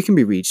 we can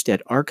be reached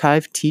at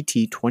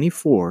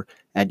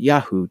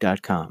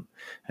archivett24@yahoo.com.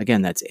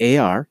 Again, that's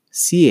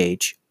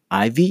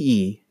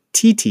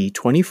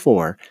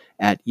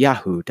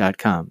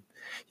archiveett24@yahoo.com.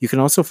 You can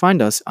also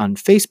find us on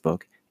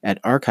Facebook at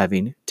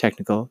Archiving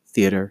Technical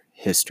Theater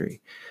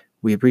History.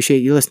 We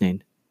appreciate you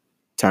listening.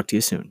 Talk to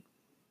you soon.